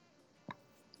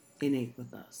innate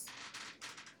with us.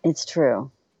 It's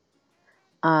true.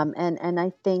 And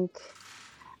I think,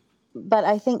 but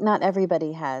I think not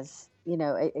everybody has,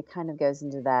 it kind of goes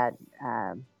into that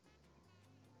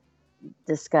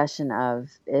discussion of,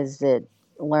 is it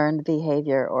learned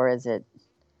behavior or is it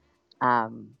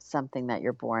something that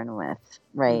you're born with,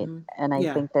 right? And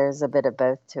I think there's a bit of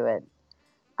both to it.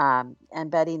 And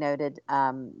Betty noted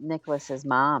Nicholas's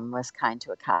mom was kind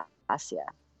to Acacia,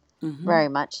 very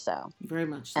much so. Very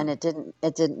much so. And it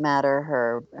didn't matter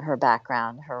her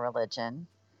background, her religion.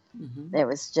 It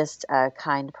was just a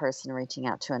kind person reaching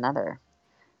out to another.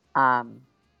 And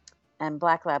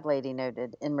Black Lab Lady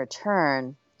noted, in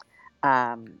return,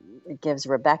 it gives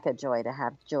Rebecca joy to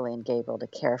have Julie and Gabriel to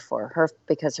care for her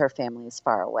because her family is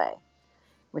far away,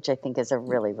 which I think is a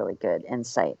really, really good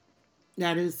insight.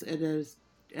 It is,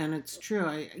 and it's true.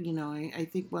 I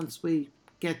think once we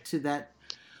get to that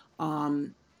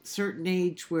certain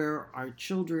age where our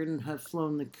children have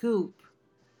flown the coop,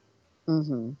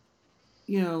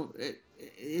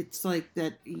 it's like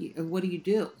that. What do you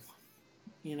do?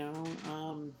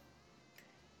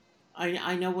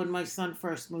 I know when my son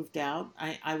first moved out,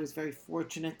 I was very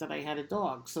fortunate that I had a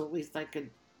dog, so at least I could,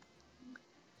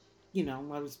 I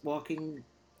was walking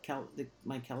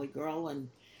my Kelly girl, and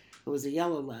it was a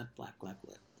yellow lab, black lab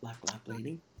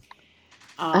lady,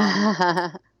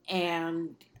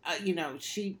 and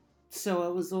so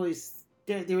it was always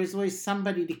there was always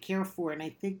somebody to care for, and I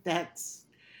think that's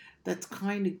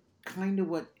kind of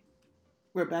what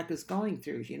Rebecca's going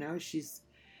through.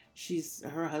 She's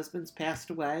her husband's passed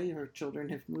away, her children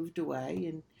have moved away,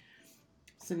 and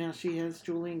so now she has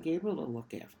Julie and Gabriel to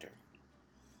look after.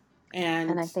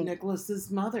 And I think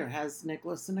Nicholas's mother has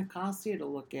Nicholas and Acacia to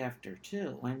look after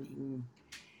too. I mean,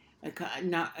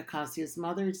 not Acacia's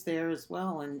mother's there as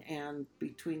well, and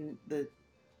between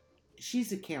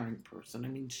she's a caring person. I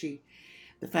mean,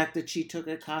 the fact that she took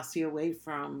Acacia away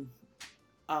from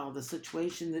the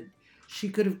situation that she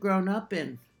could have grown up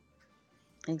in.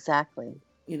 Exactly.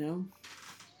 You know?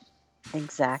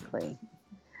 Exactly.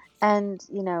 And,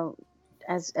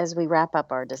 as we wrap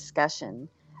up our discussion,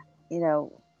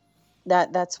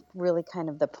 that's really kind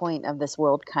of the point of this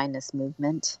World Kindness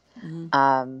Movement.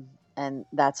 And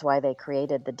that's why they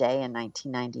created the day in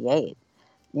 1998,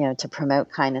 to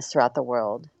promote kindness throughout the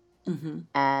world.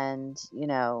 And,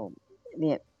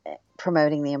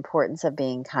 promoting the importance of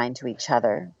being kind to each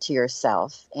other, to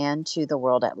yourself, and to the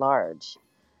world at large.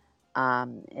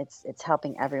 It's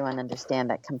helping everyone understand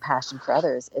that compassion for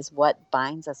others is what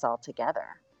binds us all together.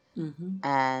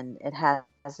 And it has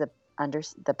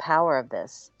the power of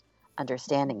this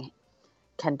understanding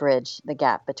can bridge the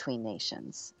gap between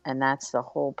nations. And that's the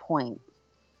whole point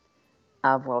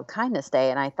of World Kindness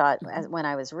Day. And I thought, when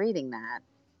I was reading that,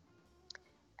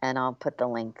 and I'll put the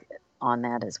link on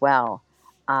that as well,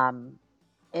 I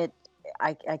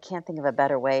can't think of a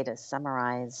better way to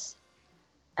summarize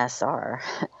SR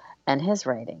and his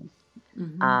writing,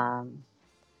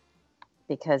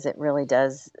 because it really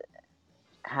does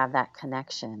have that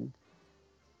connection,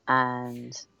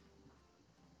 and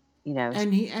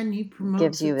and he promotes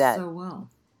gives you it that so well.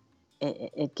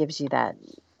 It gives you that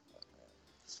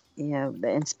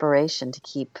the inspiration to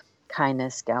keep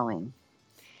kindness going.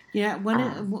 Yeah,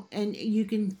 and you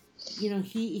can,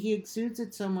 he exudes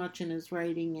it so much in his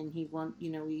writing, and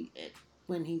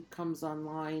when he comes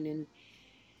online and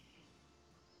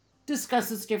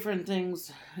discusses different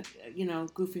things,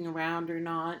 goofing around or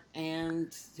not,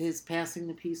 and his passing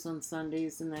the peace on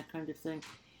Sundays and that kind of thing.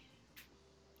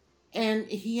 And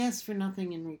he asks for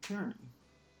nothing in return,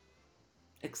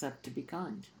 except to be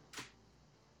kind.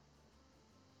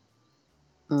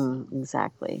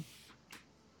 Exactly.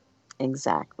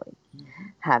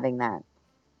 Having that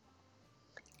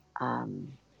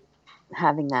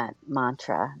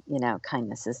mantra,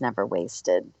 kindness is never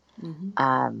wasted.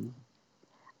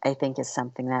 I think is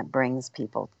something that brings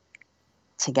people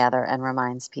together and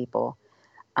reminds people.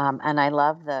 And I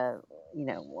love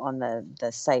on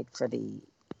the site for the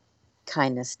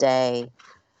Kindness Day,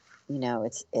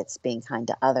 it's being kind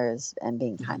to others and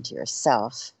being kind to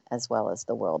yourself as well as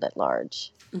the world at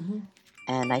large.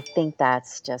 And I think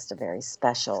that's just a very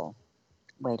special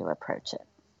way to approach it.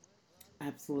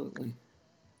 Absolutely.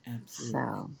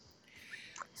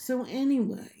 So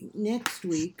anyway, next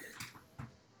week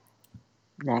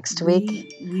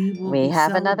we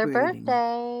have another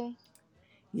birthday.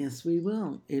 Yes, we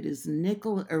will. It is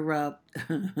William's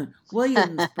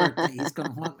birthday. He's going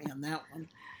to haunt me on that one.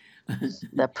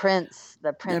 The prince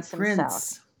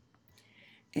himself.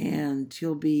 And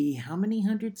he'll be how many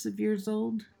hundreds of years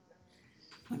old?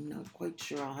 I'm not quite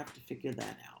sure. I'll have to figure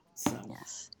that out. So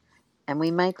yes. And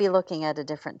we might be looking at a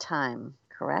different time,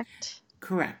 correct?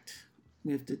 Correct.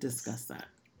 We have to discuss that.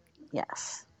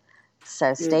 Yes.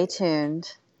 So stay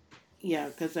tuned. Yeah,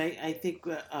 because I think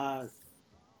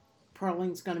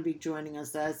Pearling's going to be joining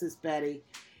us, as is Betty.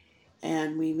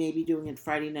 And we may be doing it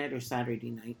Friday night or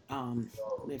Saturday night.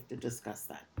 We have to discuss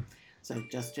that. So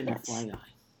just an FYI.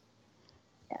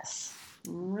 Yes.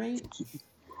 All right.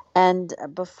 And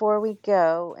before we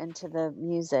go into the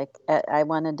music, I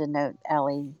wanted to note,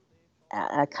 Ellie,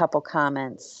 a couple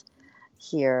comments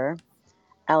here.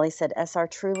 Ellie said, SR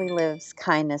truly lives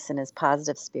kindness in his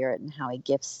positive spirit and how he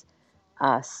gifts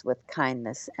us with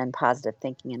kindness and positive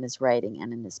thinking in his writing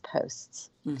and in his posts.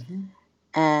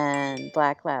 And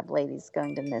Black Lab Lady's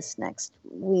going to miss next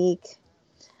week.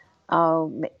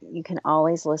 Oh, you can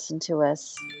always listen to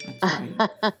us. That's right.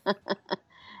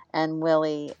 And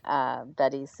Willie,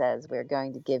 Betty says, we're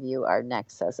going to give you our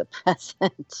necks as a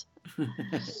present.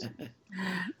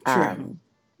 True.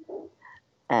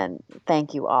 And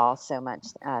thank you all so much.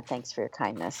 Thanks for your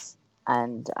kindness.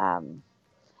 And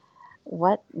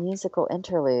what musical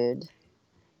interlude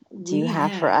do you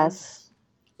have for us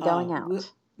going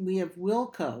out? We have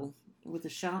Wilco with A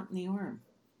Shot in the Arm.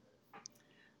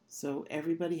 So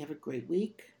everybody have a great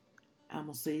week. And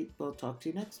we'll talk to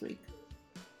you next week.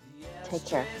 Take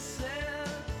care.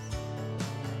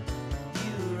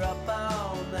 You were up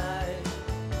all night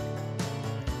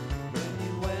when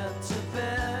you went to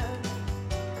bed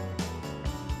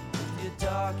with your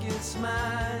darkest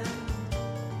mind,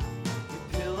 your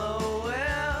pillow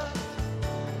wet,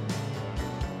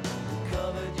 you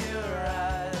covered your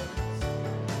eyes,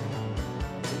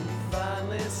 and you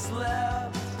finally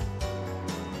slept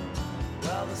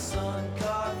while the sun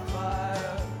caught